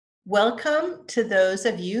Welcome to those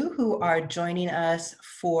of you who are joining us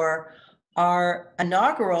for our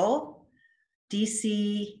inaugural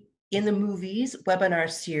DC in the Movies webinar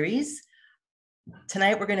series.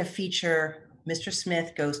 Tonight we're going to feature Mr.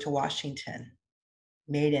 Smith Goes to Washington,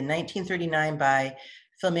 made in 1939 by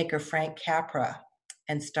filmmaker Frank Capra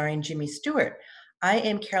and starring Jimmy Stewart. I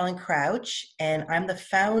am Carolyn Crouch, and I'm the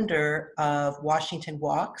founder of Washington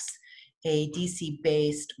Walks, a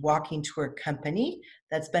DC-based walking tour company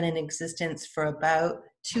that's been in existence for about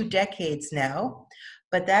 2 decades now.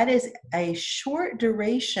 But that is a short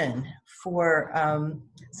duration for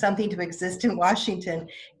something to exist in Washington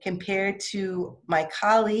compared to my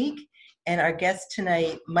colleague and our guest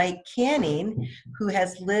tonight, Mike Canning, who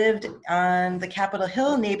has lived on the Capitol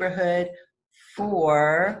Hill neighborhood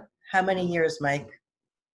for how many years, Mike?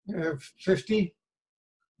 50.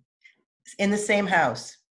 In the same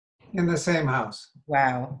house. In the same house.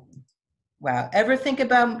 Wow.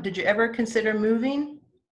 Did you ever consider moving?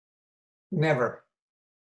 Never.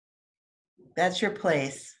 That's your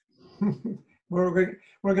place. We're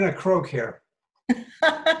going to croak here.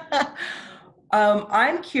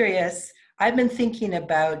 I'm curious. I've been thinking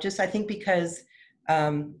about I think because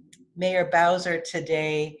Mayor Bowser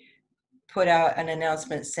today put out an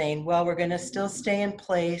announcement saying, well, we're going to still stay in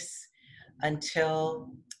place until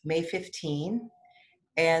May 15.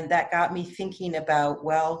 And that got me thinking about,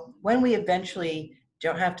 well, when we eventually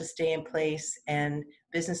don't have to stay in place and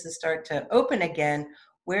businesses start to open again,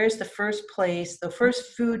 where's the first place, the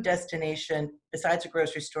first food destination besides a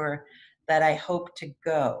grocery store that I hope to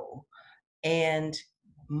go? And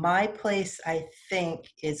my place, I think,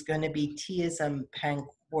 is going to be Teaism Penn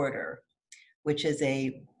Quarter, which is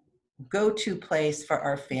a go-to place for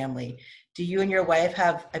our family. Do you and your wife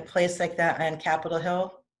have a place like that on Capitol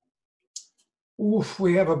Hill? Oof,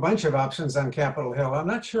 we have a bunch of options on Capitol Hill. I'm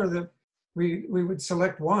not sure that we would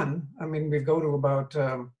select one. I mean, we go to about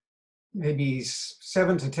maybe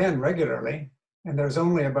 7 to 10 regularly, and there's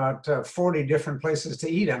only about 40 different places to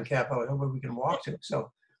eat on Capitol Hill that we can walk to.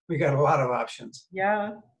 So we got a lot of options.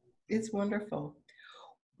 Yeah, it's wonderful.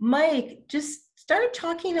 Mike, just start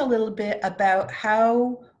talking a little bit about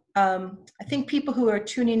how I think people who are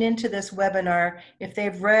tuning into this webinar, if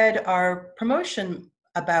they've read our promotion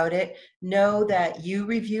about it, know that you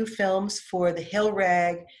review films for the Hill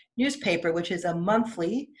Rag newspaper, which is a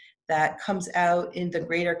monthly that comes out in the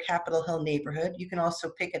greater Capitol Hill neighborhood. You can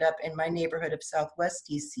also pick it up in my neighborhood of Southwest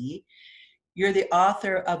DC. You're the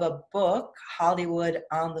author of a book, Hollywood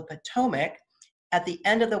on the Potomac. At the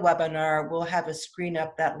end of the webinar, we'll have a screen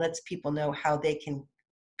up that lets people know how they can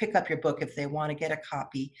pick up your book if they want to get a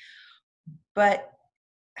copy. But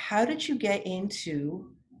how did you get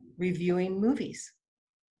into reviewing movies?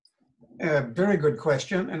 A very good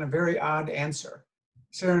question and a very odd answer.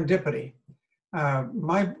 Serendipity.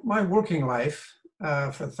 My working life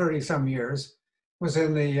for 30-some years was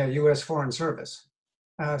in the U.S. Foreign Service.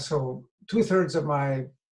 So 2/3 of my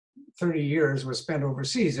 30 years was spent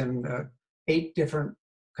overseas in 8 different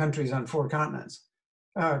countries on 4 continents.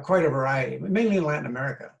 Quite a variety, mainly in Latin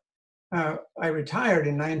America. I retired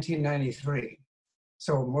in 1993,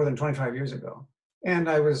 so more than 25 years ago. And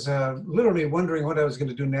I was literally wondering what I was going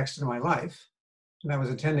to do next in my life. And I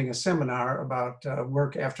was attending a seminar about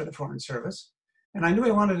work after the Foreign Service. And I knew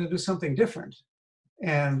I wanted to do something different.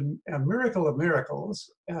 And a miracle of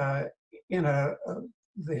miracles, in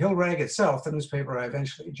the Hill Rag itself, the newspaper I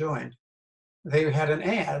eventually joined, they had an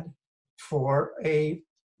ad for a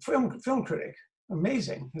film critic.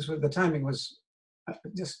 Amazing. The timing was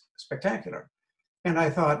just spectacular. And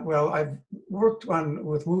I thought, well, I've worked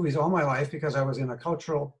with movies all my life because I was in a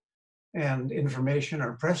cultural and information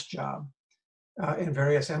or press job in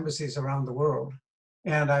various embassies around the world.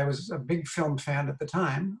 And I was a big film fan at the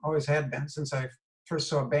time, always had been since I first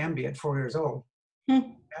saw Bambi at 4 years old.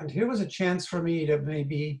 And here was a chance for me to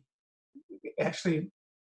maybe actually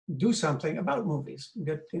do something about movies,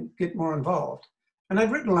 get more involved. And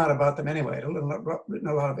I'd written a lot about them anyway. I'd written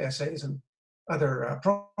a lot of essays and other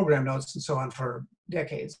program notes and so on for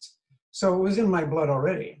decades. So it was in my blood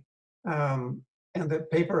already. And the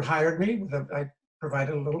paper hired me. I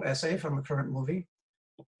provided a little essay from a current movie,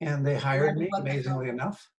 and they hired me, amazingly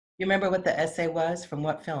enough. You remember what the essay was? From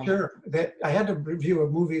what film? Sure. I had to review a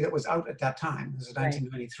movie that was out at that time. This is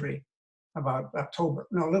 1993, about October,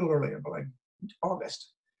 no, a little earlier, but like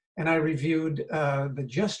August. And I reviewed the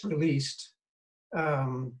just released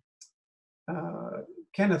Kenneth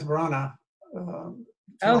Branagh.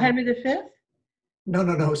 Henry V?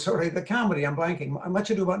 No, sorry, the comedy, I'm blanking.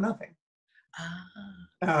 Much Ado About Nothing.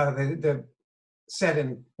 The set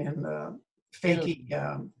in fakey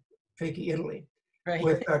Italy, right,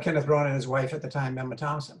 with Kenneth Branagh and his wife at the time, Emma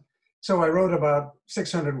Thompson. So I wrote about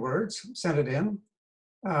 600 words, sent it in.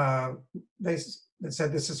 They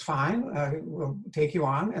said, this is fine, we'll take you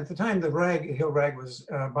on. At the time, the Hill Rag was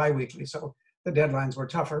bi-weekly, so the deadlines were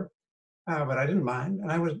tougher, but I didn't mind.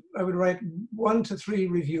 And I would write 1 to 3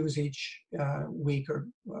 reviews each week or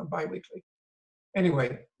bi-weekly.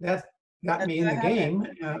 Anyway, that got me in the game.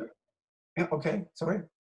 Okay, sorry.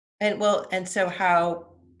 And so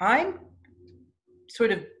how I'm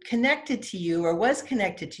sort of connected to you, or was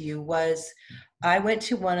connected to you, was I went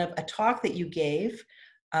to a talk that you gave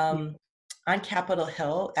on Capitol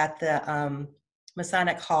Hill at the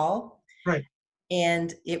Masonic Hall. Right.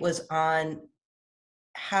 And it was on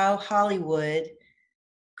how Hollywood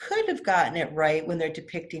could have gotten it right when they're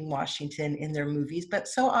depicting Washington in their movies, but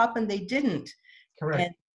so often they didn't. Correct.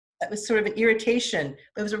 And that was sort of an irritation.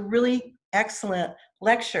 It was a really excellent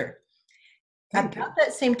lecture. About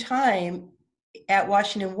that same time, at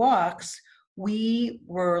Washington Walks, we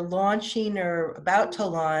were launching or about to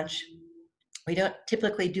launch. We don't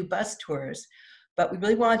typically do bus tours, but we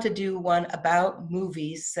really wanted to do one about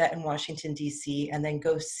movies set in Washington, D.C., and then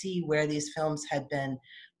go see where these films had been,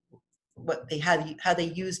 what they had, how they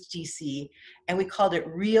used DC, and we called it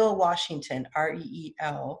Real Washington,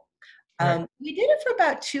 REEL. We did it for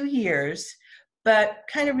about 2 years, but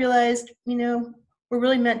kind of realized, we're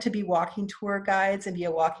really meant to be walking tour guides and be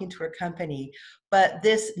a walking tour company. But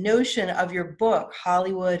this notion of your book,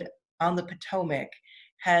 Hollywood on the Potomac,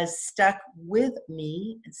 has stuck with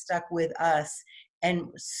me and stuck with us. And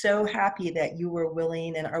so happy that you were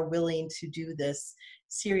willing and are willing to do this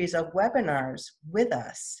series of webinars with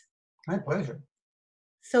us. My pleasure.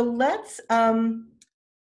 So let's, I'm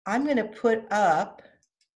going to put up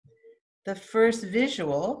the first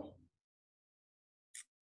visual,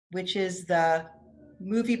 which is the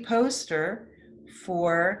movie poster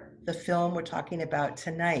for the film we're talking about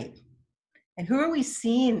tonight. And who are we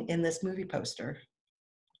seeing in this movie poster?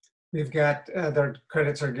 We've got, their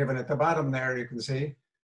credits are given at the bottom there, you can see.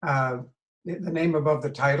 The name above the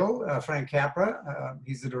title, Frank Capra,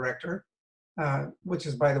 he's the director, which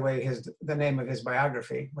is, by the way, the name of his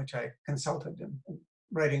biography, which I consulted in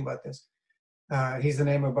writing about this. He's the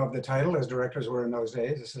name above the title, as directors were in those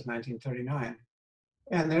days. This is 1939.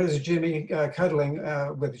 And there's Jimmy cuddling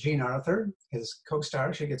with Jean Arthur, his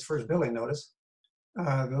co-star. She gets first billing notice.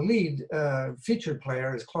 The lead featured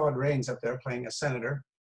player is Claude Rains up there playing a senator,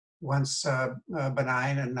 once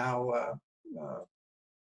benign and now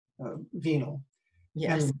venal.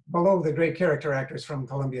 Yes. And below the great character actors from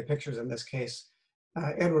Columbia Pictures in this case,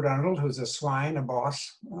 Edward Arnold, who's a swine, a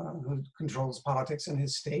boss, who controls politics in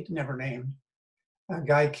his state, never named.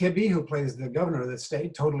 Guy Kibbe, who plays the governor of the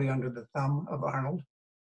state, totally under the thumb of Arnold.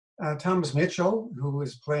 Thomas Mitchell, who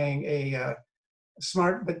is playing a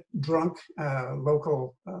smart but drunk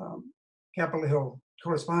local Capitol Hill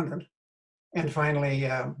correspondent. And finally,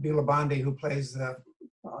 Beulah Bondi, who plays the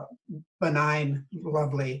benign,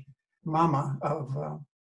 lovely mama of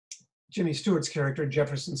Jimmy Stewart's character,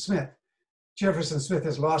 Jefferson Smith. Jefferson Smith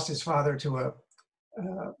has lost his father to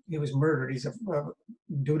he was murdered. He's a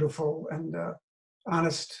dutiful and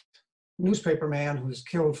honest newspaper man who's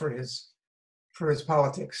killed for his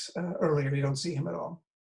politics. Earlier, you don't see him at all.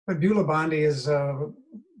 But Beulah Bondi has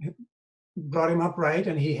brought him up right,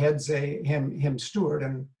 and he heads him Stewart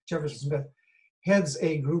and Jefferson Smith heads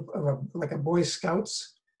a group of like a Boy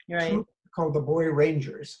Scouts troop called the Boy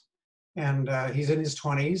Rangers. And he's in his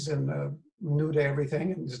 20s and new to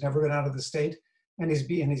everything, and he's never been out of the state. And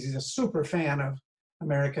he's a super fan of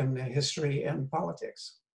American history and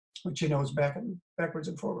politics, which he knows backwards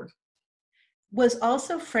and forwards. Was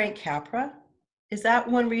also Frank Capra. Is that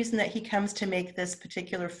one reason that he comes to make this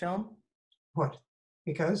particular film? What?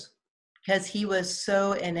 Because? Because he was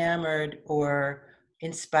so enamored or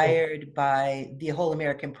inspired by the whole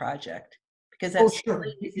American project. Because that's sure.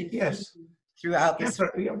 Yes. Throughout this.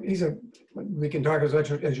 We can talk as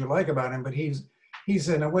much as you like about him, but he's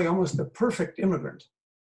in a way almost the perfect immigrant.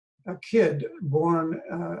 A kid born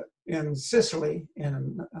in Sicily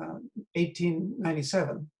in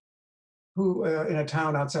 1897, who in a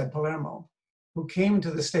town outside Palermo, who came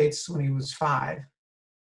to the States when he was 5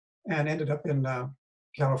 and ended up in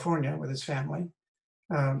California with his family.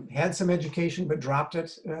 Had some education, but dropped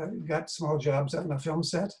it, got small jobs on a film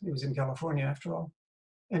set. He was in California after all,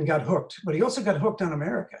 and got hooked. But he also got hooked on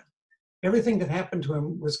America. Everything that happened to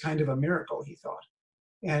him was kind of a miracle, he thought.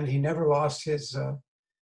 And he never lost his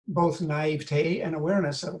both naivete and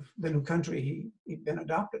awareness of the new country he'd been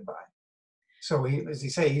adopted by. So he, as you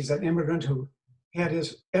say, he's an immigrant who had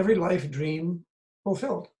his every life dream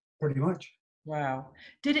fulfilled, pretty much. Wow.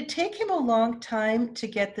 Did it take him a long time to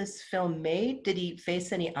get this film made? Did he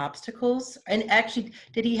face any obstacles? And actually,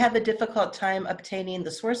 did he have a difficult time obtaining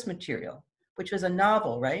the source material, which was a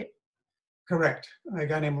novel, right? Correct. A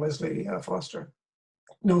guy named Leslie Foster.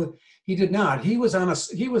 No, he did not. He was on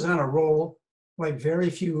a roll like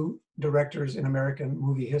very few directors in American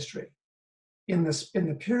movie history. In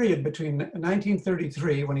the period between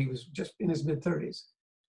 1933, when he was just in his mid-30s,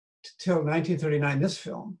 till 1939, this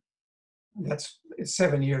film, it's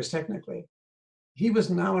 7 years technically, he was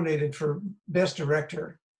nominated for Best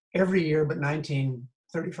Director every year but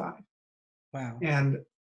 1935. Wow. And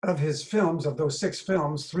of his films, of those 6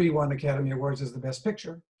 films, 3 won Academy Awards as the Best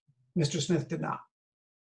Picture. Mr. Smith did not.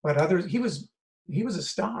 But others, he was a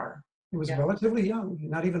star. He was Yeah. relatively young,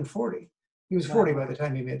 not even 40. He was Wow. 40 by the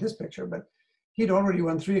time he made this picture, but he'd already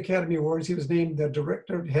won 3 Academy Awards. He was named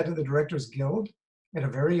the head of the Directors Guild at a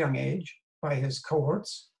very young age by his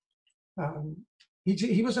cohorts.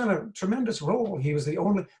 He was on a tremendous roll. He was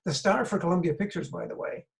the star for Columbia Pictures, by the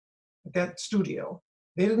way, at that studio.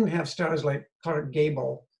 They didn't have stars like Clark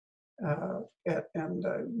Gable and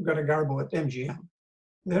Greta Garbo at MGM.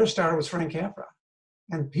 Their star was Frank Capra.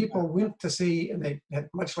 And people went to see, and they had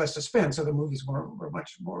much less to spend, so the movies were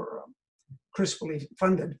much more crisply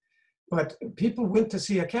funded. But people went to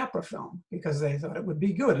see a Capra film because they thought it would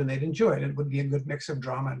be good and they'd enjoy it. It would be a good mix of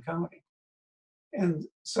drama and comedy. And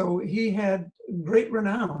so he had great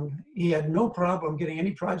renown. He had no problem getting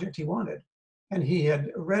any project he wanted. And he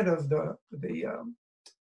had read of the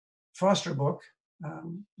Foster book,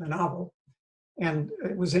 the novel, and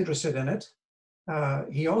was interested in it.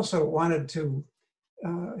 He also wanted to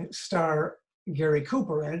star Gary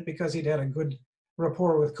Cooper in it because he'd had a good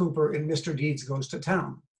rapport with Cooper in Mr. Deeds Goes to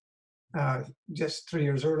Town just 3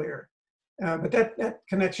 years earlier. But that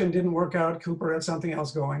connection didn't work out. Cooper had something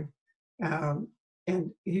else going.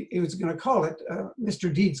 And he was going to call it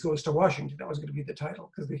Mr. Deeds Goes to Washington. That was going to be the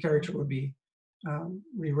title because the character would be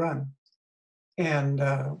rerun. And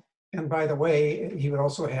by the way, he would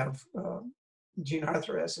also have Jean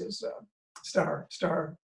Arthur as his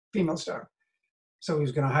female star. So he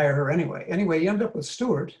was going to hire her anyway. Anyway, he ended up with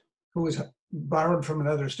Stewart, who was borrowed from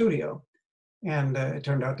another studio. And it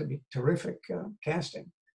turned out to be terrific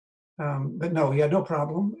casting. But no, he had no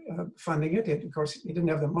problem funding it. Of course, he didn't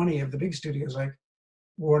have the money of the big studios like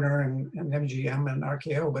Warner and MGM and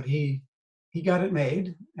RKO, but he got it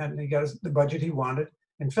made and he got the budget he wanted.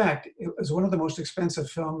 In fact, it was one of the most expensive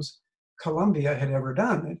films Columbia had ever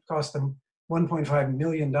done. It cost them $1.5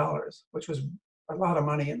 million, which was a lot of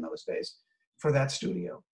money in those days for that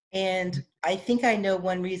studio. And I think I know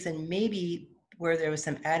one reason maybe where there was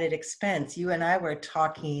some added expense. You and I were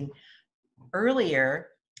talking earlier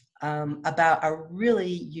about a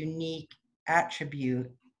really unique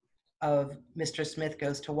attribute of Mr. Smith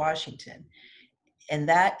Goes to Washington. And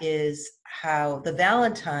that is how the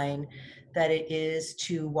Valentine that it is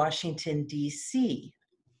to Washington, D.C.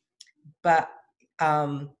 But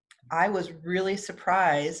I was really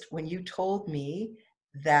surprised when you told me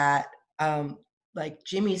that like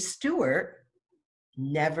Jimmy Stewart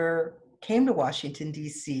never came to Washington,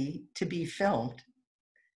 D.C. to be filmed.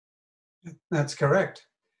 That's correct.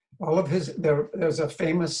 All of there's a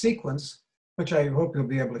famous sequence, which I hope you'll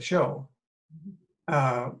be able to show,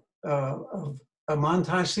 of a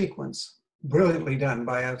montage sequence, brilliantly done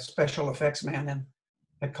by a special effects man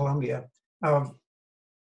at Columbia, of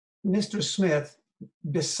Mr. Smith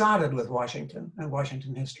besotted with Washington and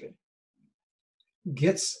Washington history.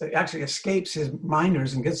 Actually escapes his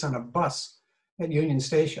minders and gets on a bus at Union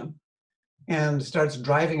Station and starts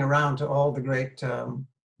driving around to all the great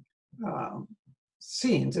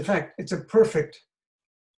scenes. In fact, it's a perfect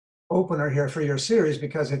opener here for your series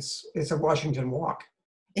because it's a Washington walk.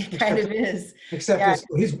 It kind of is. Except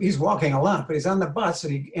he's walking a lot, but he's on the bus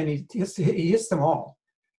and he hits them all.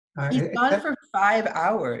 He's gone for 5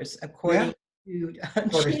 hours, according to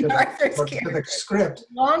Jean Arthur's character. The script.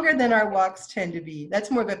 Longer than our walks tend to be.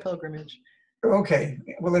 That's more of a pilgrimage. Okay.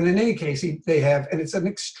 Well, in any case, they have, and it's an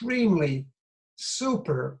extremely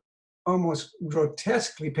super, almost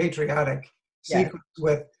grotesquely patriotic sequence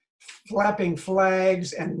with flapping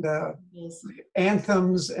flags and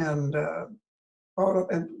anthems and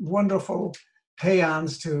wonderful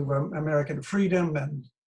paeans to American freedom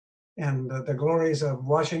and the glories of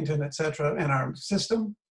Washington, etc., and our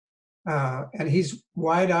system. And he's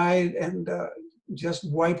wide-eyed and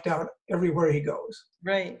just wiped out everywhere he goes.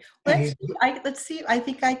 Right. Let's see. I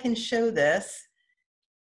think I can show this.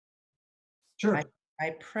 Sure. I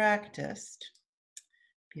practiced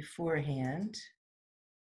beforehand.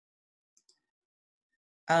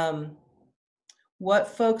 What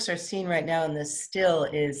folks are seeing right now in this still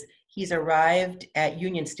is he's arrived at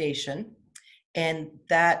Union Station, and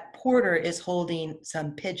that porter is holding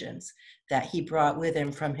some pigeons that he brought with him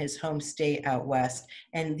from his home state out west.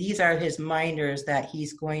 And these are his minders that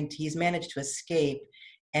he's managed to escape,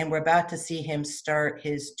 and we're about to see him start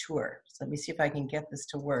his tour. So let me see if I can get this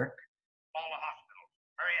to work. Call the hospital.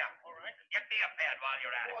 Hurry up. All right. Get me a bed while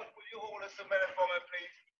you're at it. Boss, will you hold this a minute for me,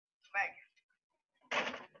 please? Thank you.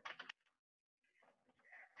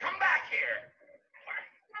 Come back here.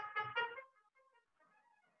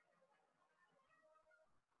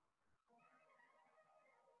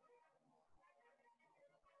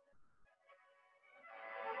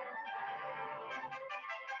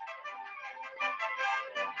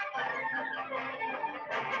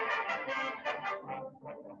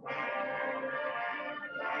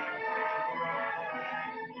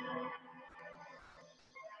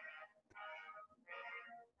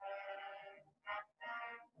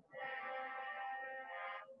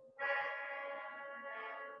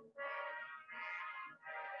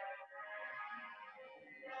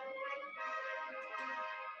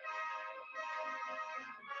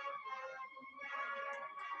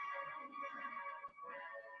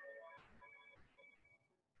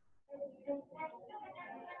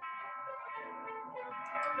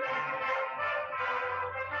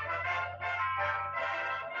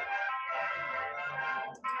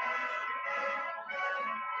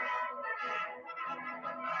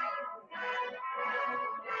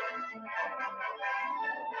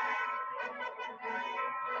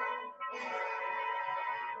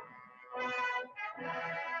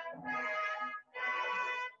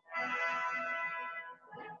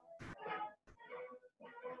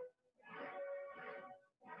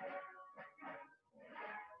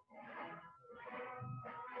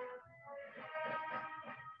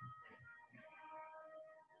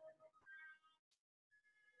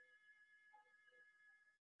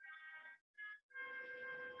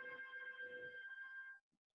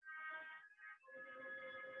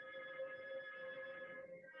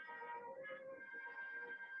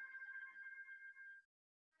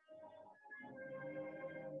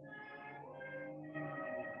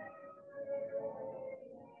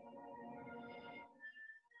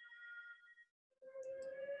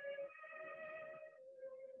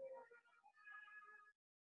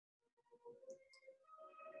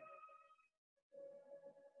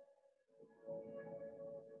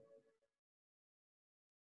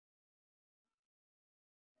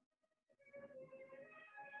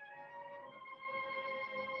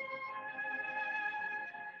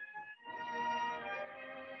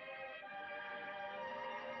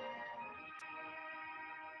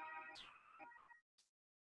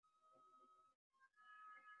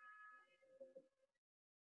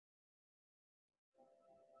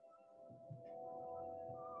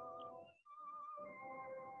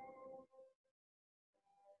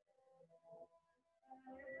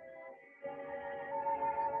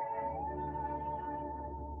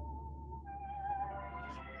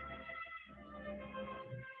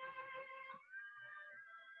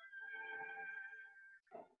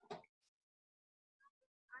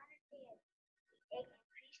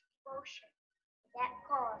 Devotion, that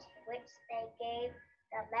cause to which they gave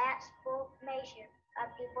the last full measure of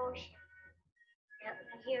devotion, that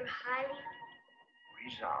we here highly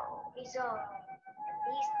resolve that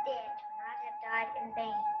these dead shall not have died in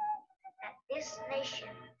vain, that this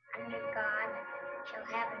nation under God shall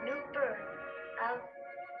have a new birth of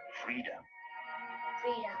freedom,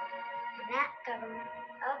 and that government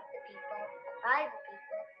of the people, by the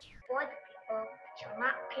people, for the people, shall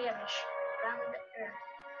not perish from the earth.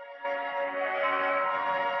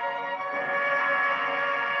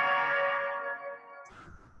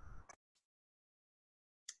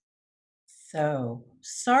 So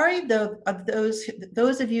sorry though of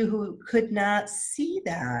those of you who could not see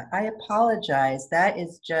that. I apologize. That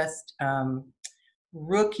is just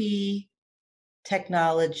rookie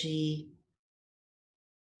technology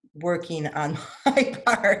working on my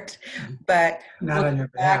part, but Not on your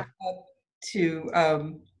back behalf. up to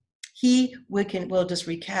we'll just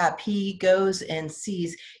recap. He goes and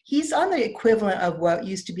sees, he's on the equivalent of what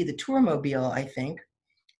used to be the Tourmobile, I think.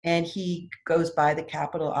 And he goes by the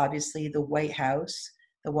Capitol, obviously, the White House,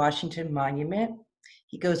 the Washington Monument.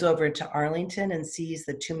 He goes over to Arlington and sees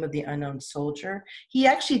the Tomb of the Unknown Soldier. He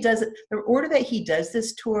actually does it. The order that he does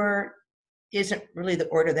this tour isn't really the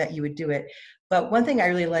order that you would do it. But one thing I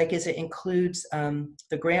really like is it includes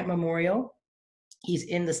the Grant Memorial. He's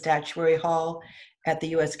in the Statuary Hall at the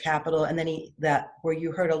U.S. Capitol. And then where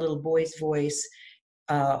you heard a little boy's voice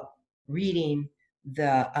reading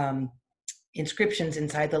the inscriptions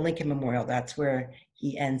inside the Lincoln Memorial. That's where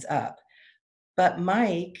he ends up. But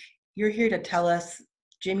Mike you're here to tell us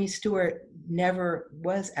Jimmy Stewart never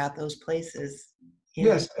was at those places.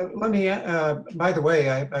 Yes, let me, by the way,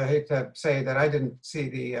 I hate to say that I didn't see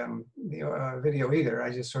the video either. I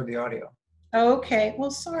just heard the audio. Okay, well,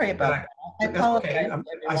 sorry about that. I That's apologize, okay.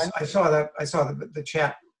 everyone. I saw that. I saw the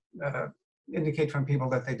chat indicate from people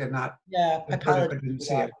that they did not. Yeah, I Heard it, apologize but didn't for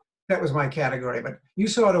see that. it. That was my category, but you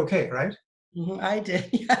saw it okay, right? I did.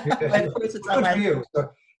 Yeah, You did. but of course it's on Good my for you. So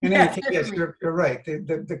in Yeah, any case, yes, you're right.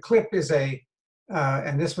 The clip is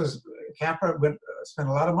and this was, Capra spent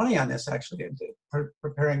a lot of money on this actually,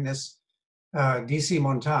 preparing this DC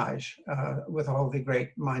montage with all the great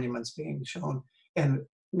monuments being shown, and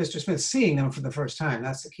Mr. Smith seeing them for the first time.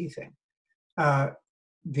 That's the key thing.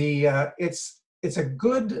 It's a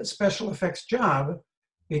good special effects job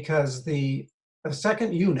because the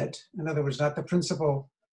second unit, in other words, not the principal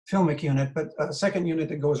filmic unit, but a second unit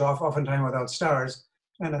that goes off oftentimes without stars,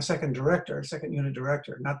 and a second unit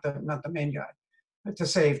director, not the main guy. But to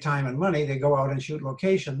save time and money, they go out and shoot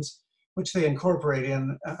locations, which they incorporate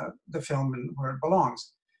in the film and where it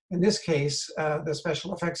belongs. In this case, the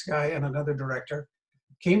special effects guy and another director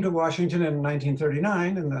came to Washington in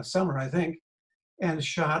 1939, in the summer, I think, and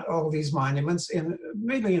shot all these monuments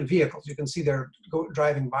mainly in vehicles. You can see they're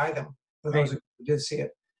driving by them, for those who did see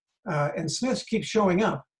it. And Smith keeps showing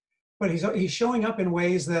up, but he's showing up in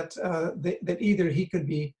ways that that either he could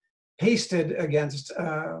be pasted against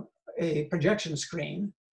a projection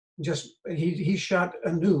screen. He shot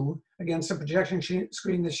anew against a projection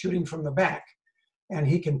screen that's shooting from the back, and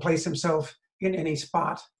he can place himself in any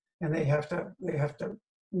spot, and they have to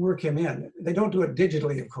work him in. They don't do it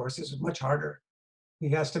digitally, of course. This is much harder. He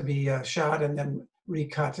has to be shot and then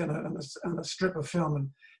recut on a strip of film and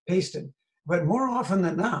pasted. But more often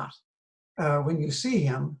than not, when you see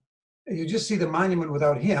him, you just see the monument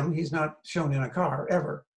without him. He's not shown in a car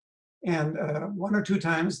ever. And one or two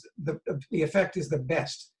times, the effect is the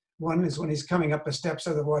best. One is when he's coming up the steps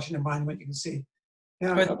of the Washington Monument. You can see,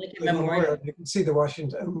 the Lincoln Memorial. You can see the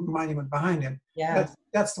Washington Monument behind him. Yeah.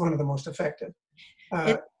 That's one of the most effective.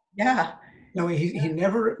 Yeah. No, he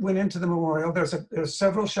never went into the memorial. There's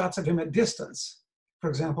several shots of him at distance. For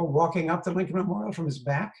example, walking up the Lincoln Memorial from his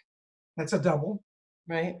back. That's a double.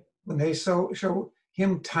 Right. When they show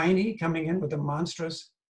him tiny coming in with a monstrous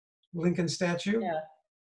Lincoln statue,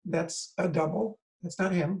 that's a double. That's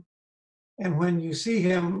not him. And when you see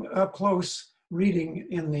him up close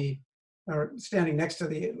reading or standing next to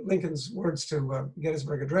the Lincoln's words to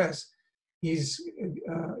Gettysburg Address, you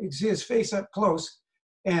see his face up close,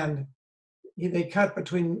 and they cut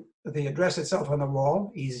between the address itself on the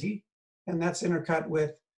wall, easy, and that's intercut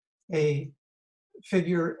with a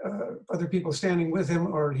figure, other people standing with him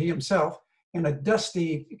or he himself, in a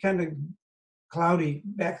dusty, kind of cloudy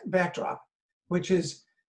backdrop,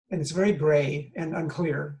 and it's very gray and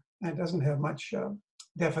unclear, and it doesn't have much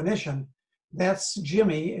definition. That's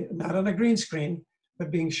Jimmy, not on a green screen,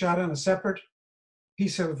 but being shot on a separate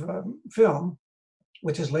piece of film,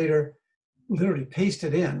 which is later literally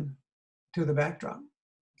pasted in to the backdrop.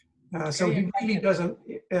 So he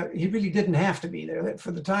really didn't have to be there.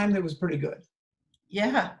 For the time, that was pretty good.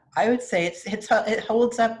 Yeah, I would say it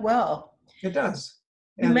holds up well. It does.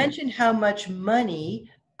 You mentioned how much money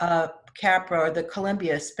Capra or the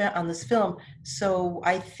Columbia spent on this film. So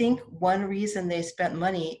I think one reason they spent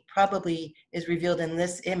money probably is revealed in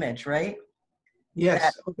this image, right?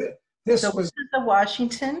 Yes. This is the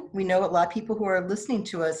Washington. We know a lot of people who are listening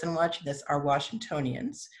to us and watching this are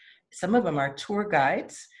Washingtonians. Some of them are tour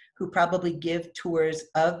guides who probably give tours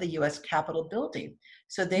of the U.S. Capitol building.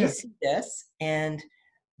 So they see this and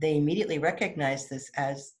they immediately recognize this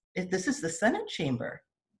as, this is the Senate chamber.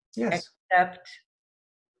 Yes. Except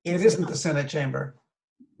it isn't the Senate chamber.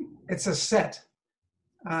 It's a set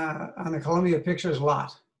on the Columbia Pictures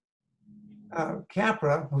lot.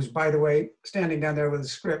 Capra, who's, by the way, standing down there with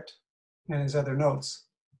his script and his other notes,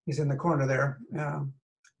 he's in the corner there,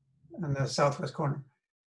 in the southwest corner.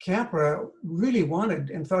 Capra really wanted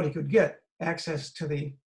and thought he could get access to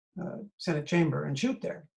the Senate chamber and shoot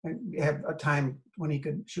there and have a time when he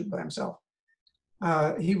could shoot by himself.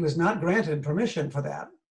 He was not granted permission for that.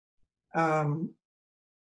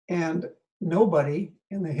 And nobody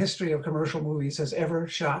in the history of commercial movies has ever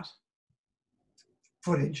shot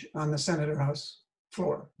footage on the Senate or House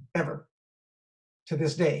floor, ever, to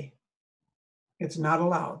this day. It's not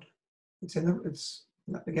allowed. It's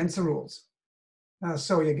against the rules.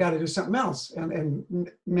 So you got to do something else.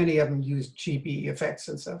 And many of them use cheapy effects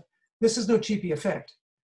and stuff. This is no cheapy effect.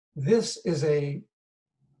 This is a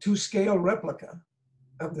to-scale replica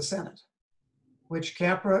of the Senate, which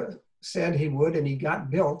Capra said he would, and he got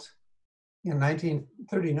built in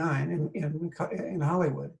 1939 in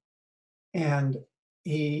Hollywood. And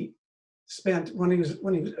he spent,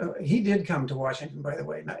 he did come to Washington, by the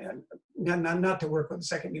way, not to work with the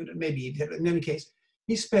second unit, maybe he did, but in any case,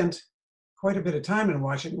 he spent quite a bit of time in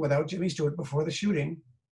Washington without Jimmy Stewart before the shooting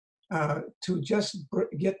to just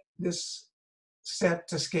get this set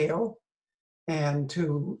to scale and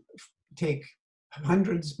to take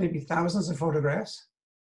hundreds, maybe thousands of photographs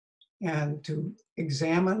and to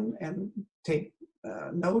examine and take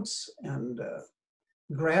notes and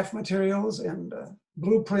graph materials and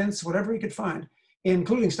blueprints, whatever he could find,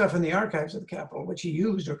 including stuff in the archives of the Capitol, which he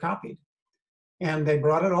used or copied. And they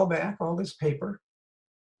brought it all back, all this paper,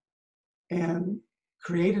 and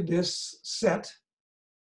created this set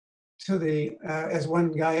to the, as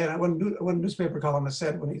one guy, one newspaper columnist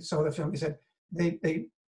said when he saw the film, he said, they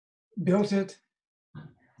built it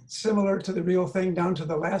similar to the real thing down to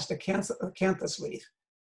the last acanthus leaf.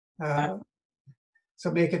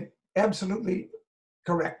 So make it absolutely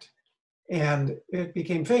correct. And it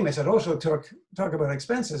became famous. It also took, talk about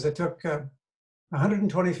expenses, it took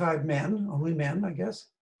 125 men, only men, I guess,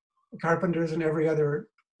 carpenters and every other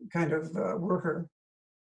kind of worker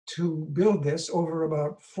to build this over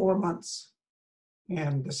about 4 months.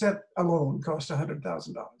 And the set alone cost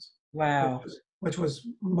 $100,000. Wow. Which was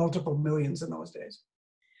multiple millions in those days.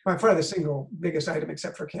 By far the single biggest item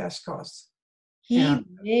except for cast costs. He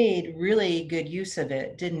made really good use of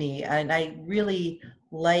it, didn't he? And I really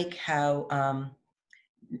like how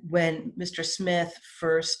when Mr. Smith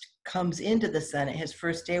first comes into the Senate, his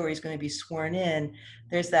first day where he's going to be sworn in,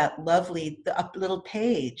 there's that lovely little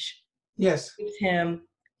page. Yes. Gives him,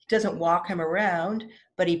 he doesn't walk him around,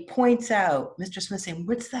 but he points out, Mr. Smith saying,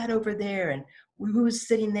 what's that over there? And who's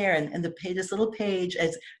sitting there? And the page, this little page,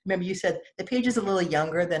 as remember you said, the page is a little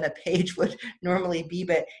younger than a page would normally be,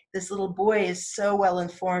 but this little boy is so well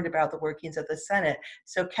informed about the workings of the Senate.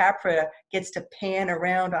 So Capra gets to pan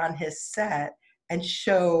around on his set and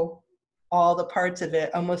show all the parts of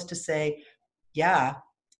it, almost to say, yeah,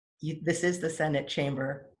 this is the Senate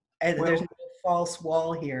chamber. And Well, there's no false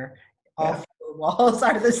wall here. All four walls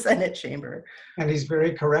are the Senate chamber. And he's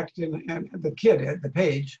very correct. And the kid, the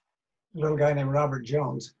page, a little guy named Robert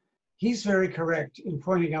Jones, he's very correct in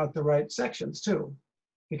pointing out the right sections too.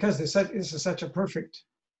 Because this is such a perfect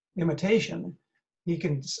imitation, he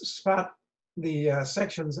can spot the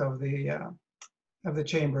sections of the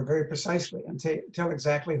chamber very precisely and tell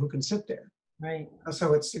exactly who can sit there. Right.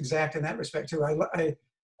 So it's exact in that respect too. I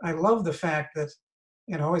love the fact that,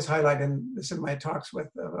 and I always highlight this in my talks with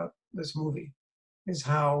this movie, is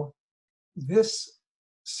how this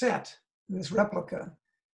set, this replica,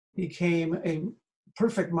 became a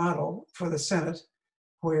perfect model for the Senate,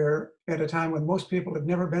 where at a time when most people had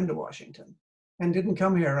never been to Washington and didn't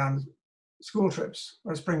come here on school trips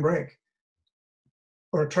or spring break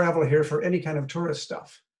or travel here for any kind of tourist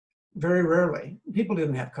stuff. Very rarely. People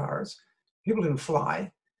didn't have cars. People didn't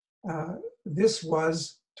fly. This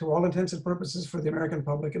was, to all intents and purposes, for the American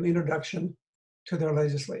public, an introduction to their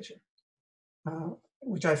legislature,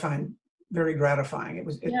 which I find very gratifying.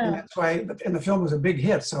 And that's why, and the film was a big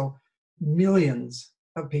hit. So millions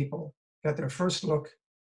of people got their first look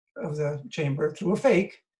of the chamber through a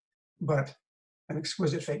fake, but an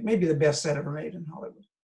exquisite fake, maybe the best set ever made in Hollywood.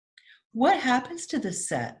 What happens to the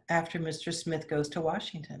set after Mr. Smith goes to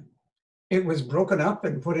Washington? It was broken up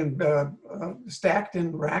and put in, stacked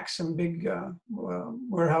in racks and big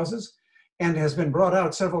warehouses, and has been brought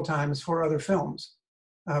out several times for other films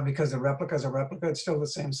because the replica is a replica. It's still the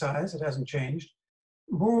same size. It hasn't changed.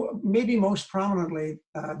 Maybe most prominently,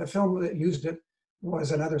 the film that used it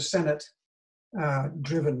was another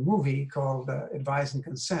Senate-driven movie called Advise and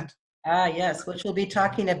Consent. Ah, yes, which we'll be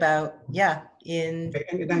talking about, in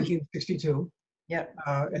 1962. Yep.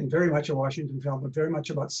 And very much a Washington film, but very much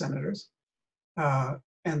about senators.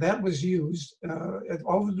 And that was used,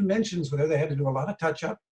 all the dimensions were there. They had to do a lot of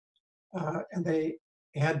touch-up. And they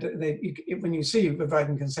had, when you see Advise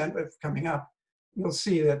and Consent coming up, you'll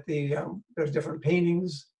see that there's different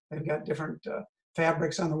paintings. They've got different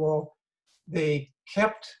fabrics on the wall. They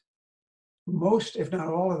kept most, if not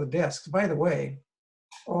all, of the desks. By the way,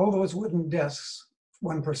 all those wooden desks,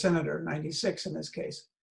 one per senator, 96 in this case,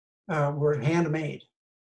 were handmade.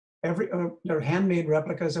 They're handmade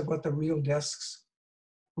replicas of what the real desks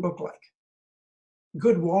look like.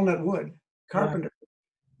 Good walnut wood. Carpenter,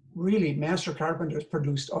 really master carpenters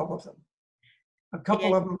produced all of them. A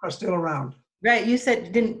couple of them are still around. Right, you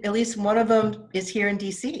said at least one of them is here in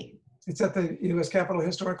DC. It's at the U.S. Capitol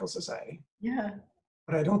Historical Society. Yeah.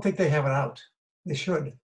 But I don't think they have it out. They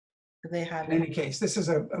should. They have. In any case, this is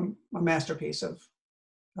a masterpiece of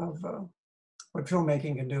what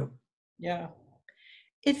filmmaking can do. Yeah.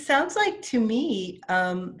 It sounds like to me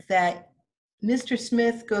that Mr.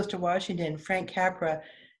 Smith Goes to Washington, Frank Capra,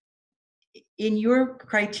 in your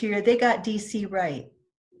criteria, they got DC right.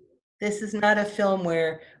 This is not a film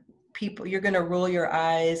where you're going to roll your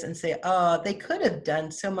eyes and say, oh, they could have done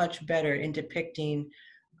so much better in depicting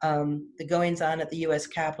the goings on at the US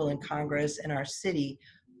Capitol and Congress and our city.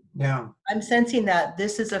 Yeah. I'm sensing that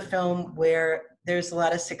this is a film where there's a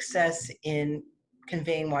lot of success in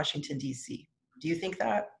conveying Washington, D.C. Do you think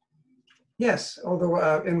that? Yes,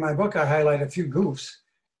 although in my book I highlight a few goofs,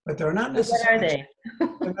 but they're not necessarily.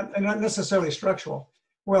 What are they? They're not necessarily structural.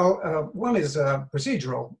 Well, one is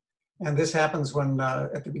procedural, and this happens when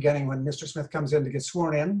at the beginning when Mr. Smith comes in to get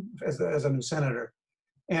sworn in as a new senator,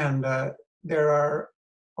 and there are,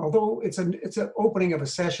 although it's an opening of a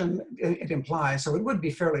session, it implies, so it would be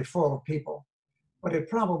fairly full of people, but it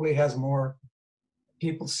probably has more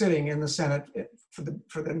people sitting in the Senate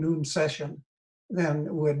for the noon session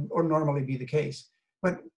than would or normally be the case.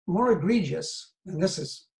 But more egregious, and this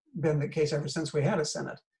has been the case ever since we had a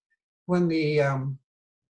Senate, when the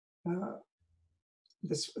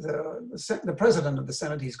president of the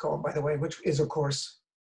Senate, he's called, by the way, which is of course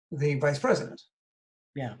the vice president.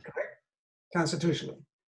 Yeah. Correct? Constitutionally.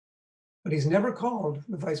 But he's never called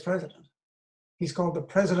the vice president. He's called the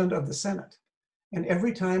president of the Senate. And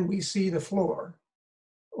every time we see the floor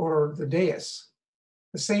or the dais,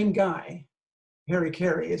 the same guy, Harry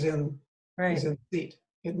Carey, is in the seat.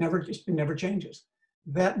 It never changes.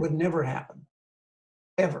 That would never happen,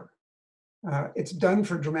 ever. It's done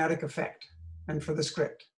for dramatic effect and for the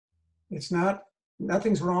script.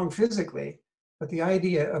 Nothing's wrong physically, but the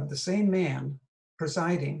idea of the same man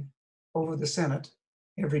presiding over the Senate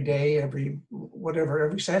every day, every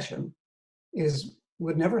session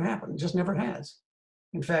would never happen, just never has.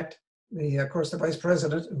 In fact, of course, the vice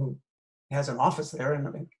president, who has an office there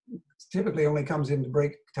and typically only comes in to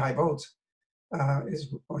break tie votes,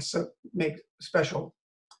 make special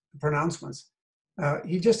pronouncements.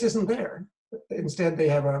 He just isn't there. Instead, they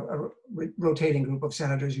have a rotating group of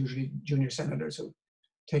senators, usually junior senators, who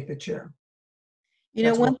take the chair. You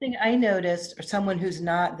know, one thing I noticed, or someone who's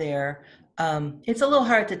not there, it's a little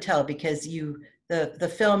hard to tell because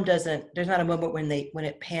the film doesn't. There's not a moment when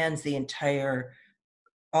it pans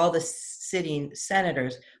all the sitting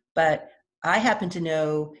senators. But I happen to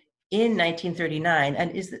know in 1939,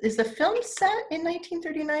 and is the film set in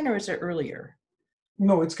 1939 or is it earlier?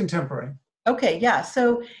 No, it's contemporary. Okay, yeah.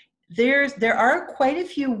 So there are quite a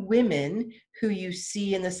few women who you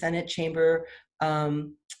see in the Senate chamber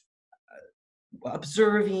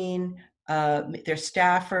observing, their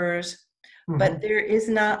staffers, but there is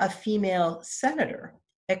not a female senator,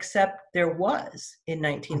 except there was in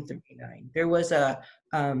 1939. There was a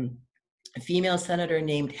female senator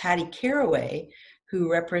named Hattie Caraway who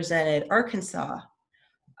represented Arkansas.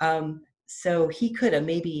 So he could have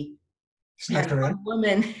maybe had one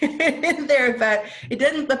woman in there, but it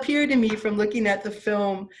doesn't appear to me from looking at the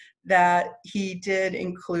film that he did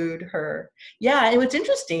include her. Yeah, and what's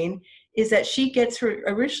interesting is that she got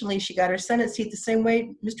her Senate seat the same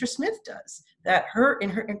way Mr. Smith does. That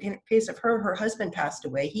in case of her husband passed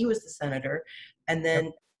away. He was the senator, and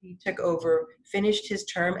then he took over, finished his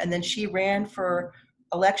term, and then she ran for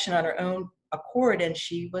election on her own accord, and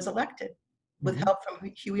she was elected with help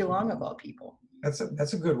from Huey Long, of all people. That's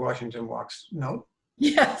a good Washington Walks note.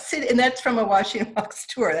 Yes, and that's from a Washington Walks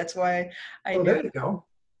tour. That's why I know. There you go.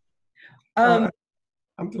 Let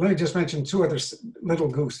me just mention two other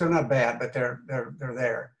little goofs. They're not bad, but they're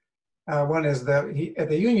there. One is at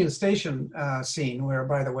the Union Station scene, where,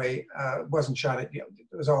 by the way, it wasn't shot at. It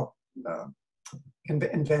was all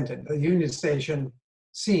invented. The Union Station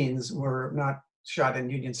scenes were not shot in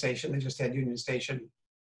Union Station. They just had Union Station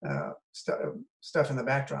stuff in the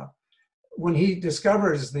backdrop. When he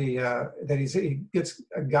discovers that he gets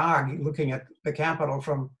agog looking at the Capitol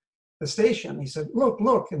from the station, he said,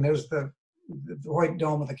 "Look!" And there's the white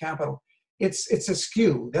dome of the Capitol. It's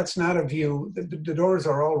askew. That's not a view. The doors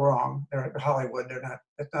are all wrong. They're at Hollywood. They're not.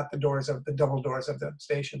 That's not the double doors of the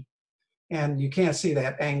station, and you can't see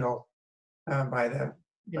that angle by the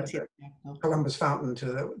Columbus Fountain to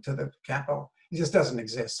the Capitol. It just doesn't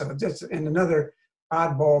exist. So and another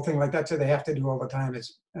oddball thing like that, so they have to do all the time,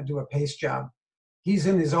 is do a pace job. He's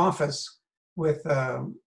in his office with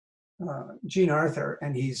Jean Arthur,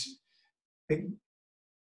 and he's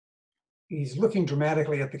looking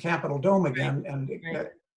dramatically at the Capitol dome again and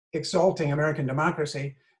exalting American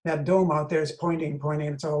democracy. That dome out there is pointing,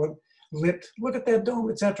 it's all lit. Look at that dome,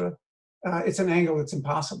 etc. It's an angle that's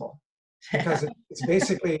impossible because it's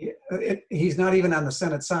basically, he's not even on the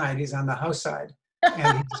Senate side, he's on the House side.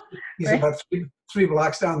 And he's about three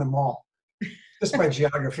blocks down the mall, just by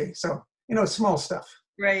geography. So, small stuff.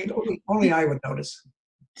 Right. Only I would notice.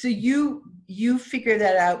 So you figured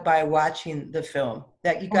that out by watching the film,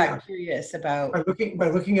 that you Oh yeah, got curious about. by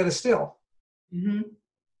looking at a still. Mhm.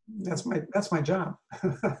 That's my job.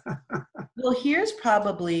 Well, here's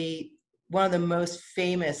probably one of the most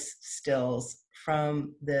famous stills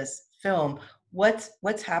from this film.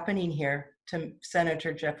 What's happening here to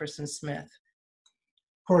Senator Jefferson Smith?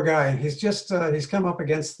 Poor guy. He's come up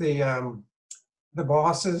against the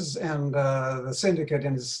bosses and the syndicate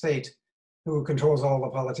in his state, who controls all the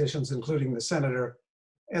politicians, including the senator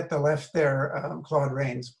at the left there, Claude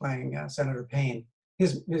Rains, playing Senator Payne,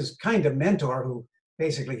 his kind of mentor, who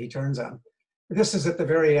basically he turns on. This is at the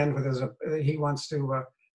very end, where he wants to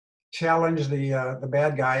challenge the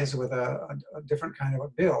bad guys with a different kind of a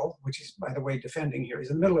bill, which he's, by the way, defending here. He's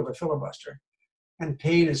in the middle of a filibuster, and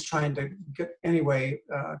Payne is trying to get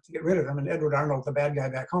to get rid of him. And Edward Arnold, the bad guy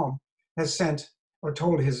back home, has sent or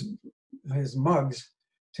told his mugs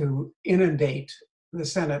to inundate the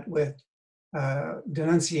Senate with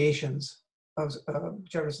denunciations of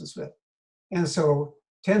Jefferson Smith. And so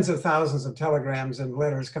tens of thousands of telegrams and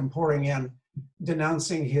letters come pouring in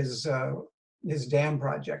denouncing his dam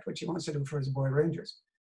project, which he wants to do for his boy Rangers.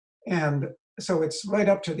 And so it's right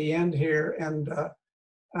up to the end here, and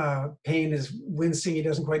Payne is wincing. He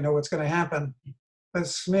doesn't quite know what's going to happen. But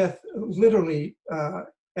Smith, literally,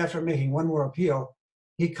 after making one more appeal,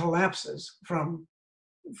 he collapses from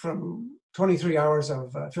 23 hours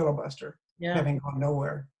of filibuster, having gone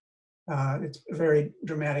nowhere. It's a very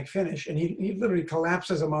dramatic finish. And he literally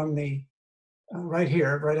collapses among the, right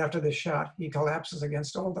here, right after this shot, he collapses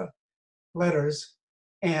against all the letters,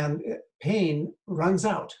 and Payne runs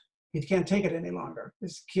out. He can't take it any longer.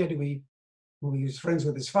 This kid who he's friends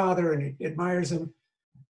with his father and he admires him,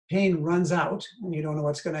 Payne runs out, and you don't know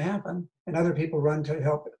what's going to happen. And other people run to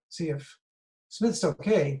help see if Smith's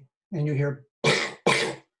okay. And you hear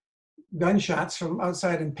gunshots from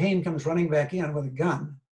outside, and Payne comes running back in with a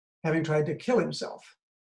gun, having tried to kill himself,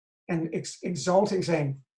 and exulting,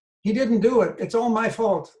 saying, "He didn't do it. It's all my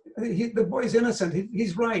fault. The boy's innocent.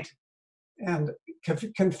 He's right." And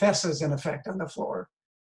confesses, in effect, on the floor.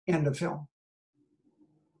 End of film.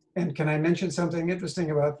 And can I mention something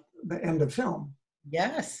interesting about the end of film?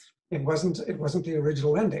 Yes. It wasn't the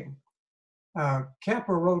original ending.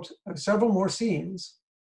 Capra wrote several more scenes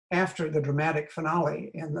after the dramatic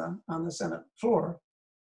finale on the Senate floor,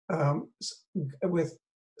 with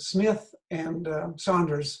Smith and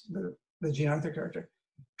Saunders, the Gene Arthur character,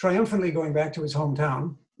 triumphantly going back to his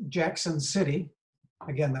hometown, Jackson City.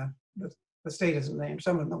 Again, the state isn't named,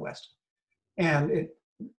 somewhere in the West. And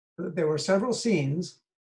there were several scenes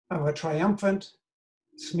of a triumphant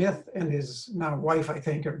Smith and his now wife, I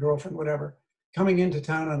think, or girlfriend, whatever, coming into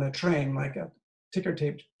town on a train, like a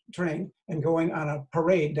ticker-taped train, and going on a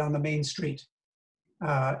parade down the main street.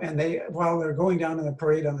 And while they're going down in the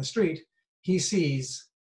parade on the street, he sees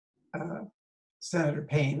Senator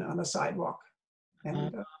Payne on the sidewalk,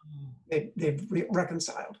 and they've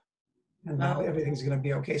reconciled. And now everything's going to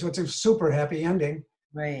be okay. So it's a super happy ending,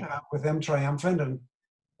 right? With them triumphant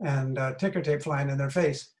and ticker tape flying in their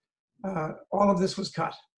face. All of this was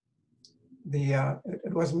cut.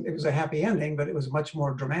 It was a happy ending, but it was much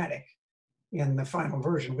more dramatic in the final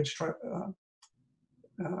version, which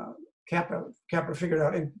Capra figured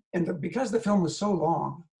out. And because the film was so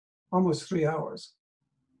long, almost 3 hours,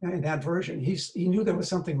 in that version, he knew there was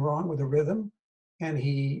something wrong with the rhythm, and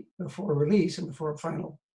before release and before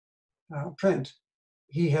final print,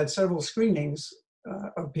 he had several screenings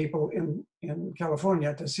of people in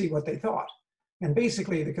California to see what they thought. And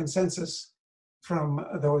basically the consensus from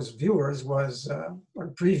those viewers was, or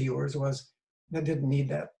previewers, was that didn't need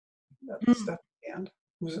that stuff at the end.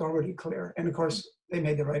 It was already clear. And of course, they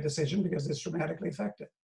made the right decision because it's dramatically effective.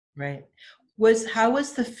 Right. How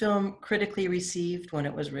was the film critically received when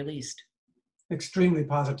it was released? Extremely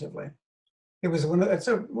positively. It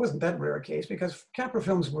wasn't that rare a case, because Capra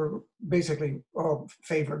films were basically all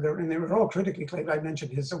favored, and they were all critically acclaimed. I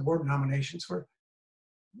mentioned his award nominations for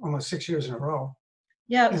almost 6 years in a row.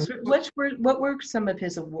 Yeah. So what were some of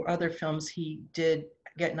his other films he did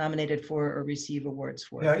get nominated for or receive awards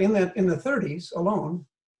for? Yeah, in the 30s alone,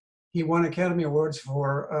 he won Academy Awards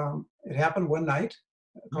for It Happened One Night,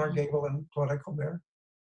 Clark Gable and Claude Colbert.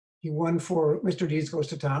 He won for Mr. Deeds Goes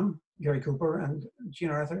to Town, Gary Cooper and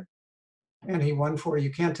Gene Arthur. And he won for You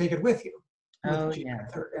Can't Take It With You, with Gene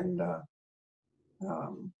Arthur and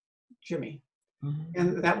Jimmy.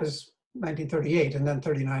 And that was 1938, and then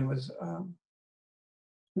 39 was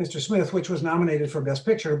Mr. Smith, which was nominated for Best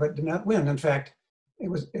Picture, but did not win. In fact,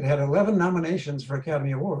 it had 11 nominations for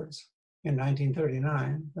Academy Awards in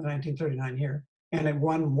 1939, the 1939 year, and it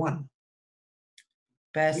won one.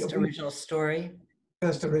 Best original story.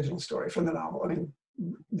 Best original story from the novel. I mean,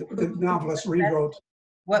 the novelist rewrote.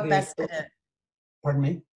 What the best did it? Pardon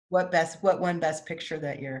me? What won Best Picture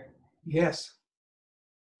that year? Yes,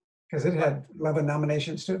 because it had 11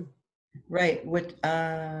 nominations too. Right. What?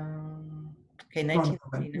 Okay,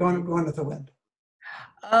 1939. Gone with the Wind.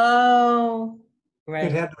 Oh, It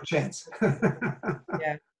right. had no chance.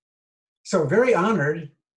 Yeah. So very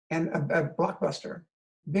honored and a blockbuster.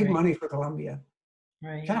 Big Right. money for Columbia.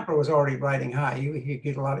 Right. Capra was already riding high. He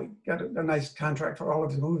got a nice contract for all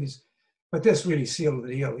of his movies, but this really sealed the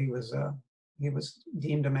deal. He was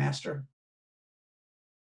deemed a master.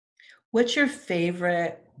 What's your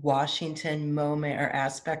favorite Washington moment or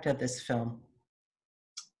aspect of this film?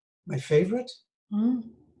 My favorite? Mm.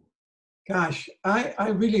 Gosh, I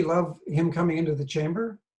really love him coming into the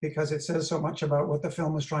chamber because it says so much about what the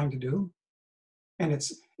film was trying to do. And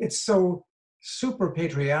it's so super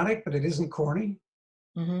patriotic, but it isn't corny.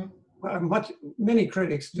 Mm-hmm. Many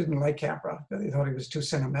critics didn't like Capra. They thought he was too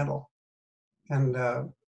sentimental. And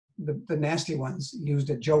the nasty ones used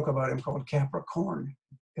a joke about him called Capra Corn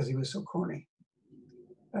because he was so corny.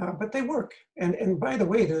 But they work. And by the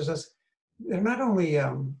way, they're not only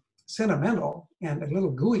sentimental and a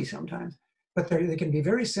little gooey sometimes, but they can be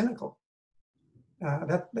very cynical.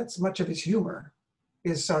 That's much of his humor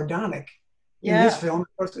is sardonic. In this film, of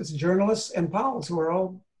course, it's journalists and pals who are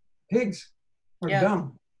all pigs or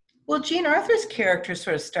dumb. Well, Jean Arthur's character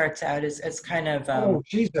sort of starts out as kind of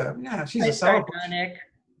she's a sardonic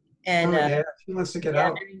and she wants to get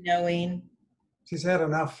out. Very knowing. She's had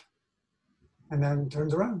enough, and then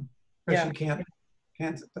turns around because she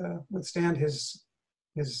can't withstand his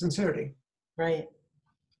sincerity. Right.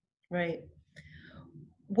 Right.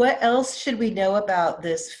 What else should we know about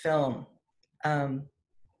this film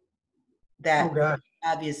that is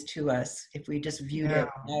obvious to us if we just viewed it?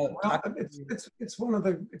 Well, it's one of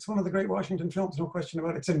the great Washington films, no question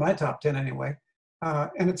about it. It's in my top 10 anyway.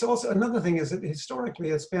 And it's also another thing is that historically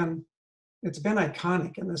it's been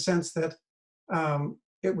iconic in the sense that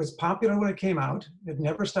it was popular when it came out. It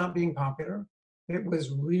never stopped being popular. It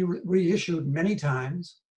was reissued many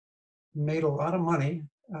times, made a lot of money,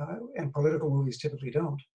 and political movies typically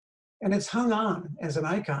don't. And it's hung on as an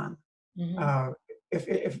icon. Mm-hmm.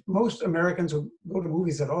 If most Americans who go to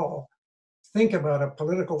movies at all think about a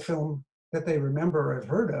political film that they remember or have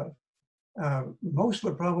heard of, most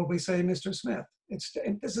would probably say Mr. Smith.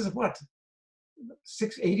 This is what,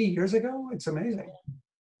 80 years ago? It's amazing.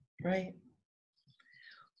 Right.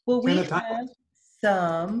 Well, we have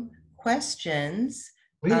some questions.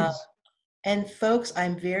 Please. And folks,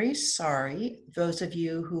 I'm very sorry, those of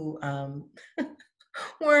you who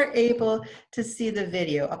weren't able to see the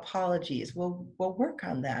video. Apologies. We'll work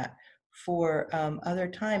on that for other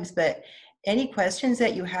times. But any questions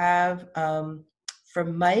that you have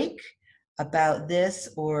from Mike about this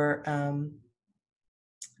or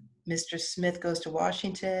Mr. Smith Goes to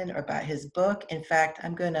Washington or about his book. In fact,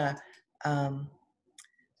 I'm going to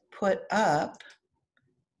put up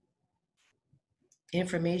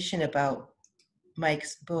information about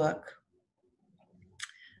Mike's book.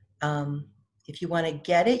 If you want to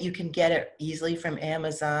get it, you can get it easily from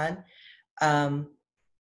Amazon,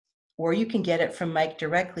 or you can get it from Mike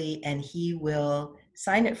directly and he will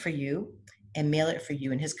sign it for you and mail it for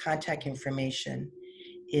you, and his contact information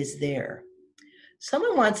is there.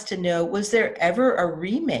 Someone wants to know, was there ever a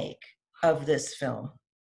remake of this film?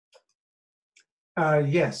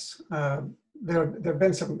 Yes. There have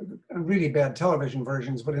been some really bad television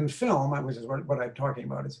versions, but in film, which is what I'm talking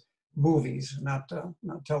about, is movies, not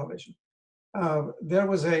television. There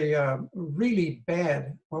was a really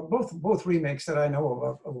bad, well, both remakes that I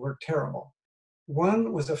know of were terrible.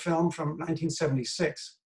 One was a film from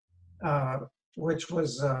 1976, which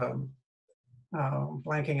was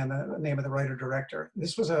blanking on the name of the writer-director.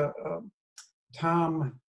 This was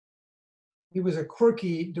he was a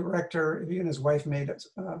quirky director. He and his wife made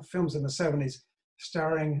films in the 70s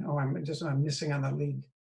starring, I'm missing on the lead.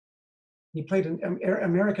 He played an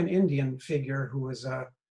American Indian figure who was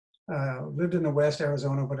lived in the West,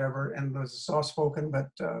 Arizona, whatever, and was soft-spoken but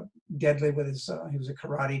deadly with his, he was a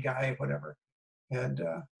karate guy, whatever, had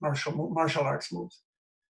martial arts moves.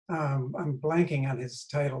 I'm blanking on his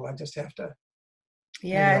title. I just have to.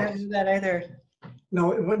 Yeah, I don't know that either.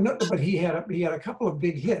 No, but he had a couple of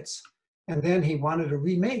big hits, and then he wanted to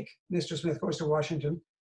remake Mr. Smith Goes to Washington,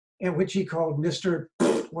 and which he called Mr.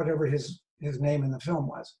 whatever his name in the film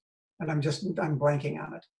was, and I'm blanking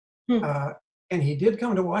on it. And he did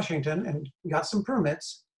come to Washington and got some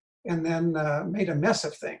permits, and then made a mess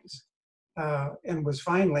of things, and was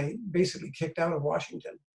finally basically kicked out of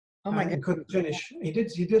Washington. Oh my and God. couldn't finish. He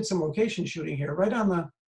did some location shooting here, right on the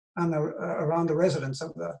around the residence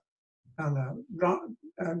of the on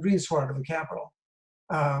the green sward of the Capitol.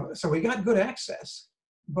 So we got good access,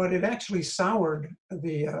 but it actually soured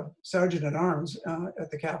the sergeant at arms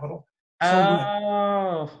at the Capitol so much.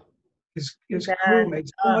 Oh, His crew bad. made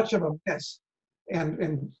so much of a mess,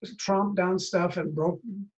 and tromped down stuff and broke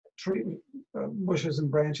tree bushes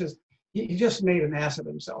and branches. He just made an ass of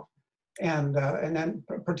himself, and then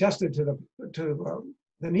protested to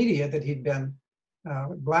the media that he'd been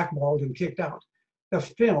blackballed and kicked out. The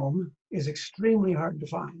film is extremely hard to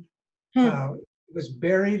find. It was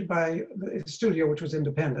buried by the studio, which was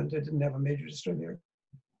independent. It didn't have a major distributor.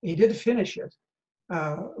 He did finish it,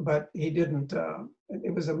 but he didn't.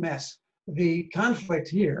 It was a mess. The conflict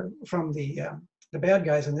here from the bad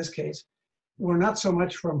guys in this case were not so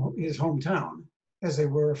much from his hometown as they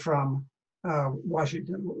were from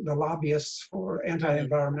Washington, the lobbyists for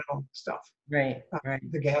anti-environmental stuff, Right, right.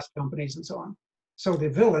 the gas companies and so on. So the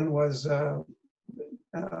villain was the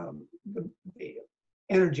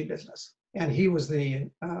energy business, and he was the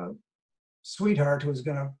sweetheart who was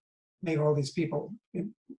going to make all these people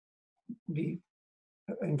be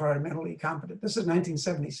environmentally competent. This is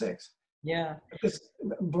 1976. Yeah.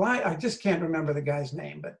 I just can't remember the guy's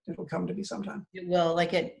name, but it'll come to me sometime. It will,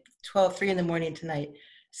 like at 3 in the morning tonight. No,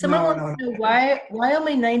 Someone wants to know why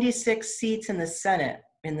only 96 seats in the Senate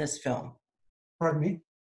in this film? Pardon me?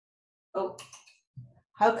 Oh,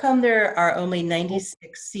 how come there are only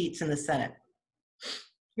 96 seats in the Senate?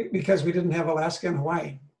 Because we didn't have Alaska and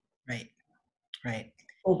Hawaii. Right, right.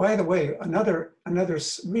 Oh, by the way, another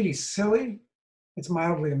really silly, it's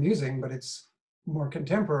mildly amusing, but it's more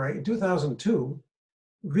contemporary. In 2002,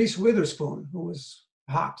 Reese Witherspoon, who was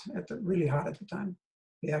really hot at the time,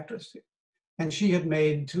 the actress, and she had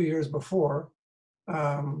made 2 years before,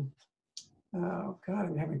 oh God,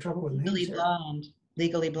 I'm having trouble with names.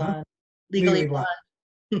 Legally Blonde. Huh? Legally Blonde.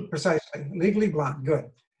 Precisely, Legally Blonde,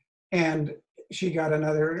 good. And she got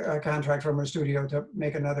another contract from her studio to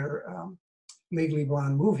make another Legally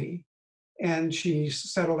Blonde movie. And she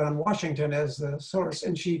settled on Washington as the source,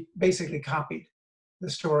 and she basically copied the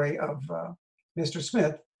story of Mr.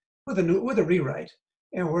 Smith with a rewrite,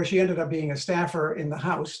 and where she ended up being a staffer in the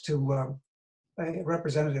House to a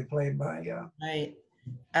representative played by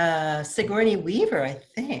Sigourney Weaver, I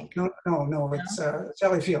think. No, it's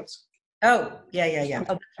Sally Fields. Oh, yeah.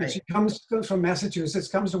 Oh, that's right. She comes from Massachusetts,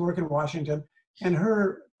 comes to work in Washington, and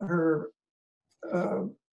her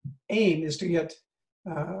aim is to get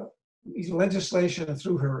legislation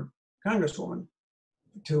through her congresswoman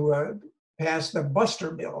to pass the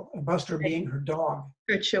Buster bill, Buster being her dog.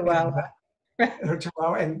 Her Chihuahua. Her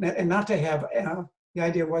Chihuahua, and not to have, the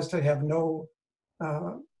idea was to have no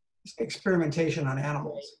experimentation on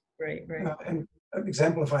animals. Right. And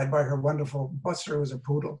exemplified by her wonderful Buster, who was a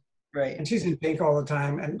poodle. Right. And she's in pink all the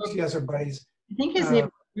time, and she has her buddies. I think his name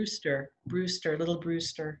was Brewster, little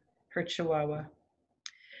Brewster, her Chihuahua.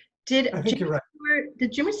 I think you're right.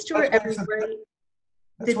 Did Jimmy Stewart ever write?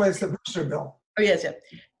 That's why it's the Brewster bill. Oh, yes.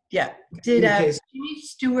 Yeah. Did Jimmy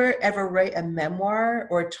Stewart ever write a memoir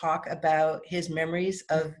or talk about his memories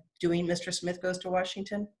of doing Mr. Smith Goes to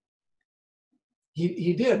Washington?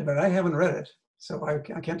 He did, but I haven't read it, so I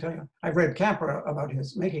can't tell you. I've read Capra about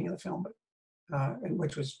his making of the film,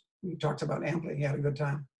 but he talks about amply. He had a good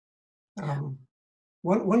time.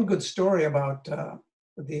 One good story about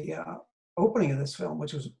the opening of this film,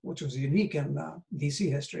 which was unique in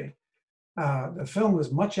DC history. The film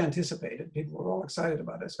was much anticipated. People were all excited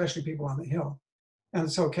about it, especially people on the Hill.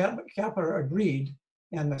 And so Capra agreed,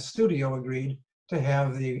 and the studio agreed, to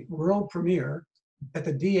have the world premiere at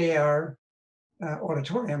the DAR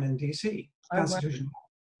auditorium in DC, Constitution Hall.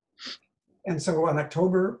 And so on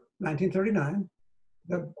October 1939,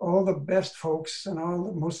 all the best folks and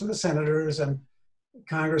most of the senators and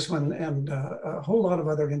congressmen and a whole lot of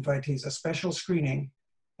other invitees, a special screening,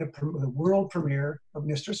 the world premiere of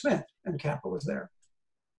Mr. Smith, and Capra was there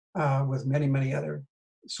with many, many other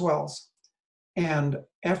swells. And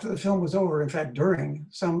after the film was over, in fact,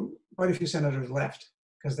 quite a few senators left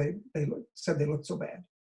because they said they looked so bad.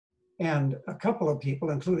 And a couple of people,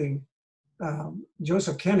 including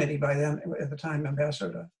Joseph Kennedy, by then at the time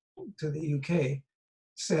ambassador to the UK,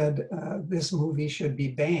 said this movie should be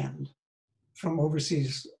banned from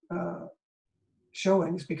overseas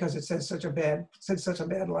showings because it said such a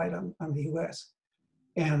bad light on the U.S.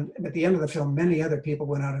 And at the end of the film, many other people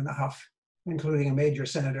went out in a huff, including a major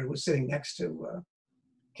senator who was sitting next to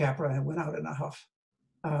Capra and went out in a huff.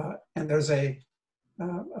 And there's a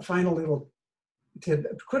final little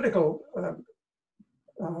critical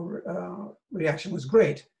reaction was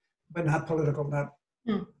great, but not political, not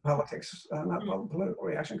politics, not political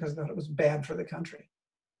reaction, because I thought it was bad for the country.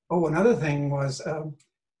 Oh, another thing was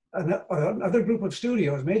another group of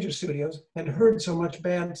studios, major studios, had heard so much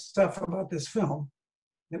bad stuff about this film.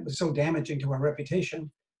 It was so damaging to our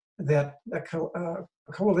reputation that a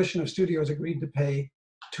coalition of studios agreed to pay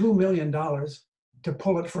 $2 million to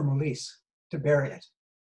pull it from release, to bury it.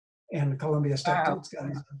 And Columbia stuck to its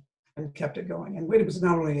guns and kept it going. And it was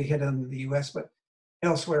not only a hit in the US, but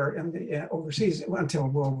elsewhere in the overseas until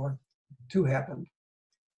World War II happened.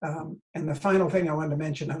 And the final thing I wanted to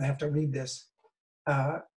mention, and I have to read this,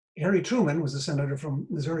 Harry Truman was a senator from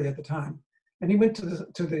Missouri at the time, and he went to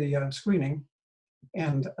the screening,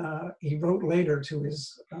 and he wrote later to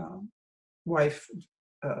his wife,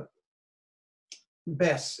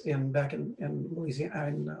 Bess, back in Louisiana,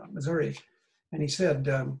 in Missouri, and he said,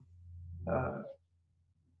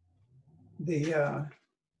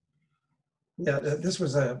 this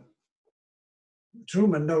was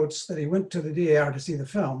Truman notes that he went to the DAR to see the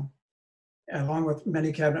film, along with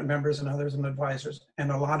many cabinet members and others and advisors,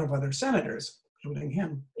 and a lot of other senators, including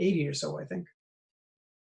him, 80 or so, I think.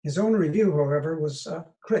 His own review, however, was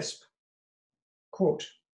crisp. Quote,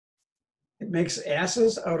 "It makes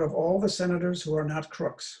asses out of all the senators who are not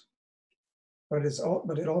crooks, but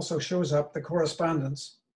it also shows up the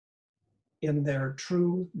correspondence in their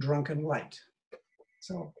true drunken light."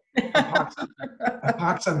 So a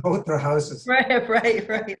pox on both their houses.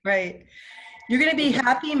 Right. You're going to be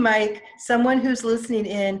happy, Mike. Someone who's listening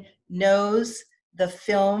in knows the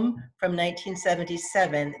film from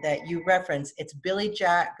 1977 that you reference. It's Billy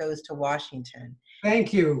Jack Goes to Washington.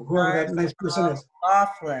 Thank you, whoever that nice person is.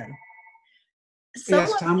 Laughlin.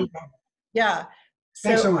 Yes, Tom. Yeah.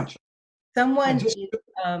 Thanks so much. Someone is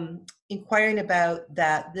inquiring about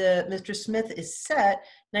that. The Mr. Smith is set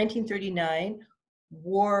 1939.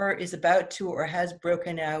 War is about to or has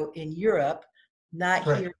broken out in Europe, not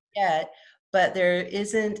here yet, but there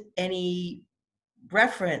isn't any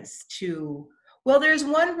reference to, well, there's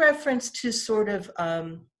one reference to sort of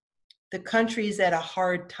the country's at a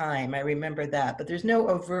hard time. I remember that, but there's no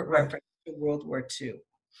overt reference to World War II.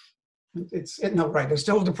 There's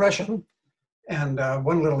still depression. And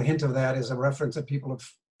one little hint of that is a reference that people have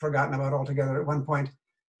forgotten about altogether. At one point,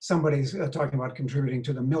 somebody's talking about contributing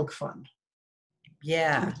to the milk fund.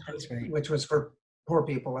 Yeah, that's right. Which was for poor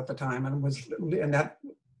people at the time, and that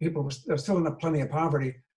people were still in plenty of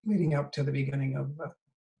poverty leading up to the beginning of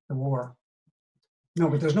the war. No,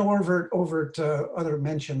 but there's no overt other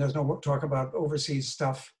mention. There's no talk about overseas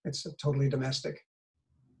stuff. It's totally domestic.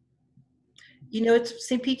 You know,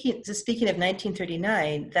 speaking of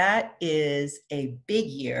 1939, that is a big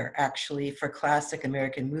year, actually, for classic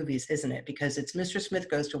American movies, isn't it? Because it's Mr. Smith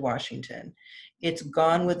Goes to Washington. It's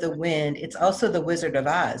Gone with the Wind. It's also The Wizard of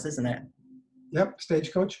Oz, isn't it? Yep,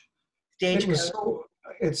 Stagecoach.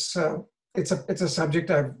 It's a subject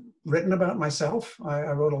I've written about myself.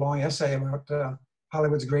 I wrote a long essay about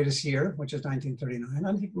Hollywood's greatest year, which is 1939.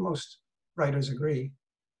 I think most writers agree.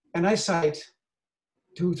 And I cite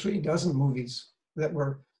 2-3 dozen movies that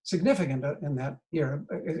were significant in that year,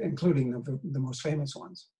 including the most famous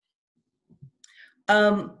ones.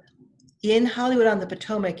 In Hollywood on the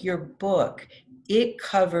Potomac, your book, it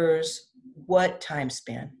covers what time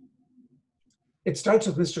span? It starts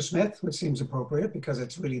with Mr. Smith, which seems appropriate because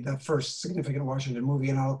it's really the first significant Washington movie,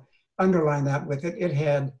 and I'll underline that with it. It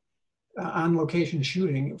had on-location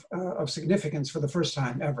shooting of significance for the first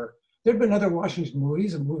time ever. There'd been other Washington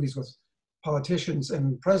movies and movies with politicians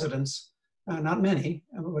and presidents, not many,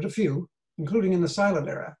 but a few, including in the silent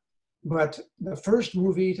era. But the first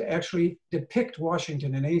movie to actually depict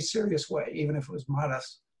Washington in a serious way, even if it was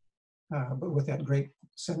modest, but with that great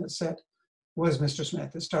Senate set, was Mr.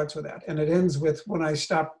 Smith. It starts with that. And it ends with when I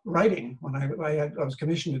stopped writing, when I was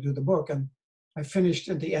commissioned to do the book, and I finished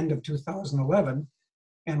at the end of 2011,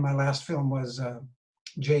 and my last film was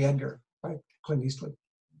J. Edgar by Clint Eastwood.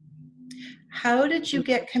 How did you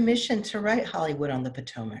get commissioned to write Hollywood on the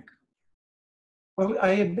Potomac? Well,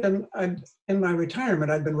 in my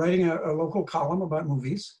retirement, I'd been writing a local column about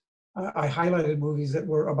movies. I highlighted movies that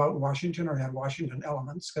were about Washington or had Washington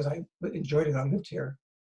elements because I enjoyed it. I lived here.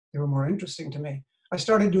 They were more interesting to me. I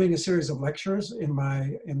started doing a series of lectures in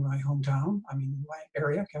my hometown, my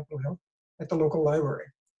area, Capitol Hill, at the local library.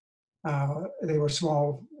 They were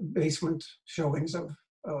small basement showings of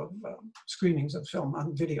screenings of film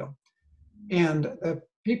on video. And the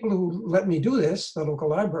people who let me do this, the local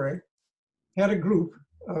library, had a group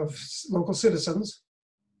of local citizens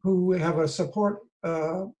who have a support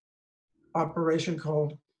operation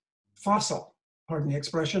called FOSSEL, pardon the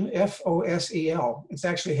expression, FOSEL. It's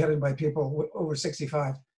actually headed by people over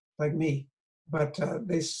 65, like me. But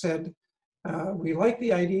they said, we like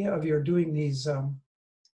the idea of your doing these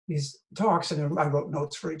talks, and I wrote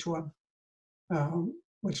notes for each one,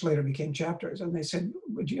 which later became chapters. And they said,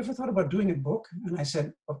 would you ever thought about doing a book? And I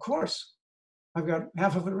said, of course. I've got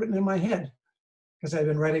half of it written in my head because I've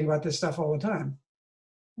been writing about this stuff all the time.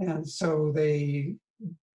 And so they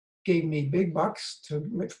gave me big bucks to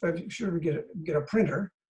make sure to get a printer,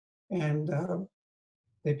 and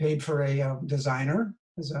they paid for a designer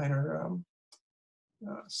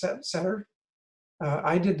setter.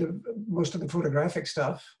 I did most of the photographic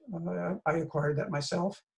stuff. I acquired that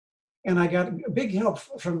myself. And I got a big help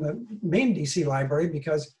from the main DC library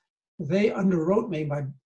because they underwrote me by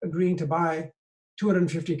agreeing to buy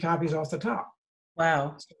 250 copies off the top.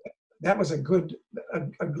 Wow. So that was a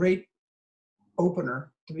great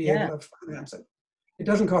opener to be able to finance it. It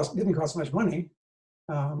didn't cost much money.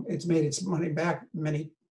 It's made its money back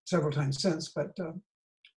several times since, but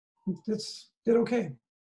it's did okay.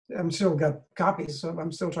 I'm still got copies, so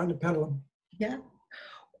I'm still trying to peddle them. Yeah.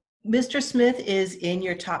 Mr. Smith is in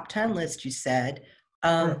your top 10 list, you said.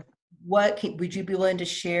 Sure. Would you be willing to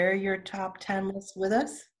share your top 10 list with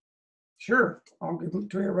us? Sure, I'll give them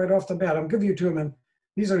to you right off the bat. I'll give you two of them.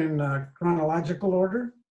 These are in chronological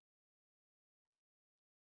order.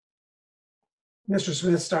 Mr.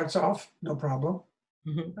 Smith starts off, no problem.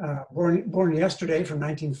 Mm-hmm. Born Yesterday from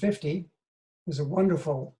 1950 is a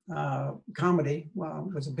wonderful comedy.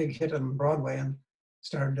 It was a big hit on Broadway and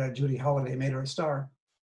starred Judy Holliday, made her a star.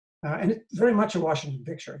 And it's very much a Washington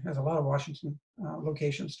picture. It has a lot of Washington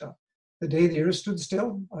location stuff. The Day the Earth Stood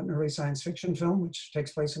Still, an early science fiction film, which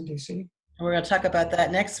takes place in DC. We're going to talk about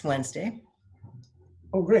that next Wednesday.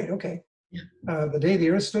 Oh, great, okay. The Day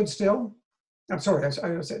the Earth Stood Still. I'm sorry, I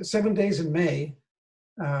was 7 Days in May,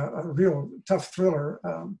 a real tough thriller,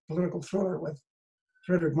 political thriller with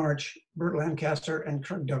Frederick March, Burt Lancaster, and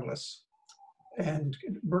Kirk Douglas. And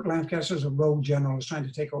Burt Lancaster is a rogue general who's trying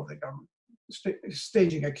to take over the government,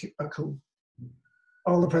 staging a coup.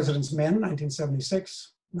 All the President's Men,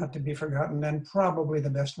 1976, not to be forgotten, and probably the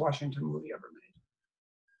best Washington movie ever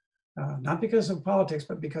made. Not because of politics,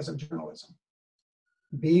 but because of journalism.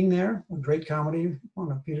 Being There, a great comedy, one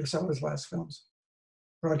of Peter Sellers' last films.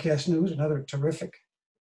 Broadcast News, another terrific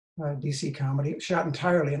DC comedy, shot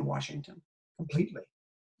entirely in Washington, completely.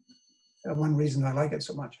 One reason I like it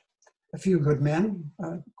so much. A Few Good Men,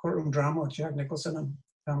 courtroom drama with Jack Nicholson and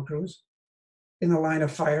Tom Cruise. In the Line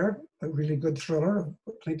of Fire, a really good thriller,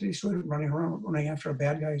 Clint Eastwood running after a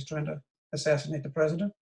bad guy who's trying to assassinate the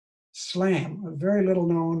president. Slam, a very little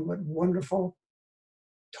known but wonderful,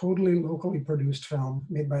 totally locally produced film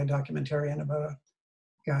made by a documentarian about a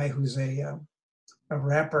guy who's a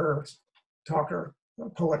rapper, talker, a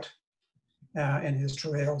poet, in his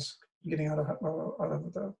travails, getting out of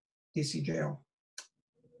the DC jail.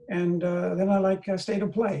 And then I like State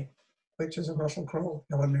of Play, which is a Russell Crowe,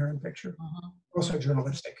 Helen Mirren picture. Also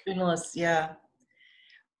journalistic. Journalists, yeah.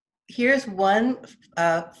 Here's one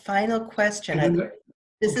final question.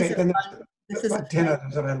 This is like 10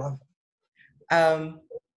 others that I love.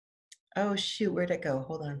 Oh shoot, where'd it go?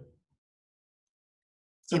 Hold on.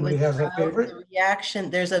 Somebody has a favorite? The reaction.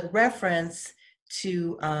 There's a reference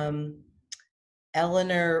to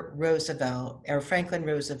Eleanor Roosevelt or Franklin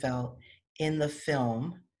Roosevelt in the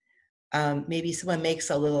film. Maybe someone makes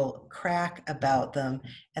a little crack about them.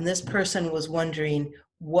 And this person was wondering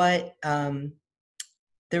what the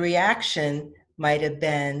reaction might have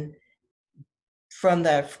been from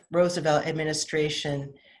the Roosevelt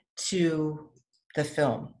administration to the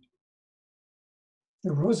film.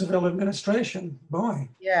 The Roosevelt administration, boy.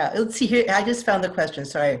 Yeah, let's see here. I just found the question,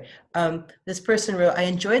 sorry. This person wrote, I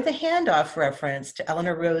enjoyed the handoff reference to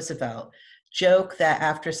Eleanor Roosevelt. Joke that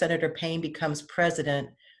after Senator Payne becomes president,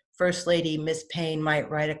 First Lady Miss Payne might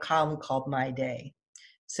write a column called My Day.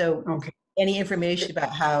 So any information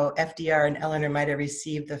about how FDR and Eleanor might have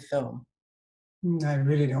received the film? I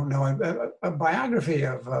really don't know. A biography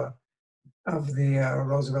of the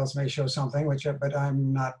Roosevelts may show something, but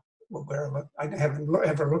I'm not aware of it. I haven't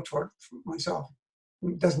ever looked for it myself.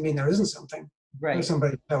 It doesn't mean there isn't something. Right. There's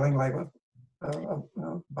somebody telling like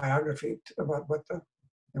a biography about what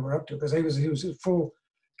they were up to, because he was in full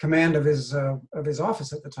command of his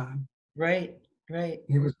office at the time. Right, right.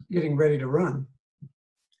 He was getting ready to run.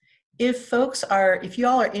 If you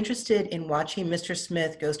all are interested in watching Mr.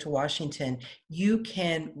 Smith Goes to Washington, you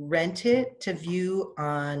can rent it to view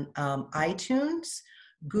on iTunes,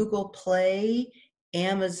 Google Play,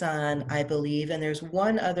 Amazon, I believe, and there's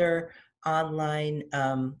one other online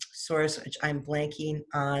source, which I'm blanking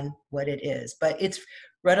on what it is, but it's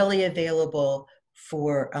readily available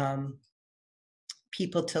for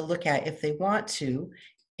people to look at if they want to.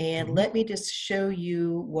 And let me just show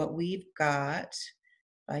you what we've got,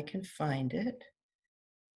 if I can find it,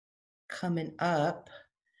 coming up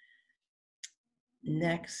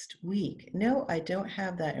next week. No, I don't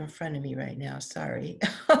have that in front of me right now, sorry.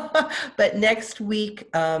 But next week,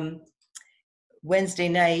 Wednesday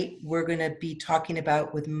night, we're going to be talking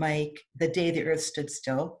about with Mike The Day the Earth Stood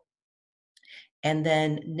Still. And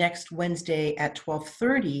then next Wednesday at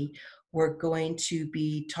 12:30, we're going to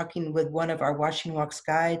be talking with one of our Washing Walks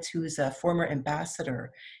guides who's a former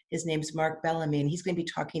ambassador. His name's Mark Bellamy, and he's going to be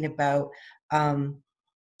talking about a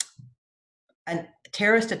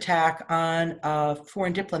terrorist attack on a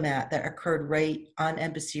foreign diplomat that occurred right on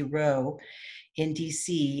Embassy Row in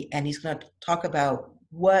DC. And he's going to talk about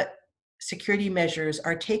what security measures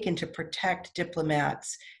are taken to protect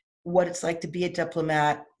diplomats, what it's like to be a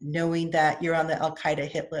diplomat, knowing that you're on the Al-Qaeda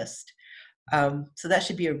hit list. So that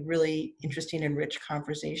should be a really interesting and rich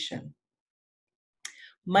conversation.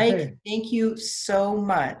 Mike, thank you so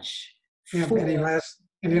much. Any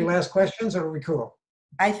last questions, or are we cool?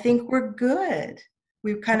 I think we're good.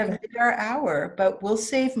 We've kind of hit our hour, but we'll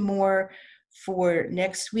save more for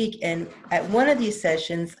next week. And at one of these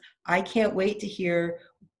sessions, I can't wait to hear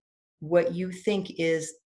what you think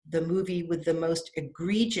is the movie with the most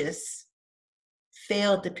egregious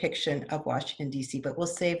failed depiction of Washington, D.C., but we'll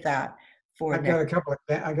save that for I got a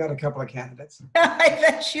couple of candidates. I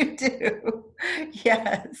bet you do.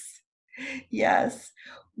 Yes.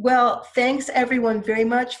 Well, thanks everyone very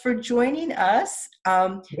much for joining us.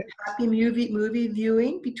 Happy movie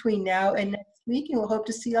viewing between now and next week, and we'll hope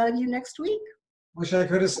to see all of you next week. Wish I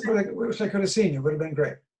could have seen you. Would have been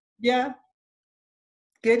great. Yeah.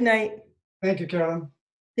 Good night. Thank you, Carolyn.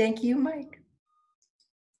 Thank you, Mike.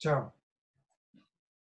 Ciao.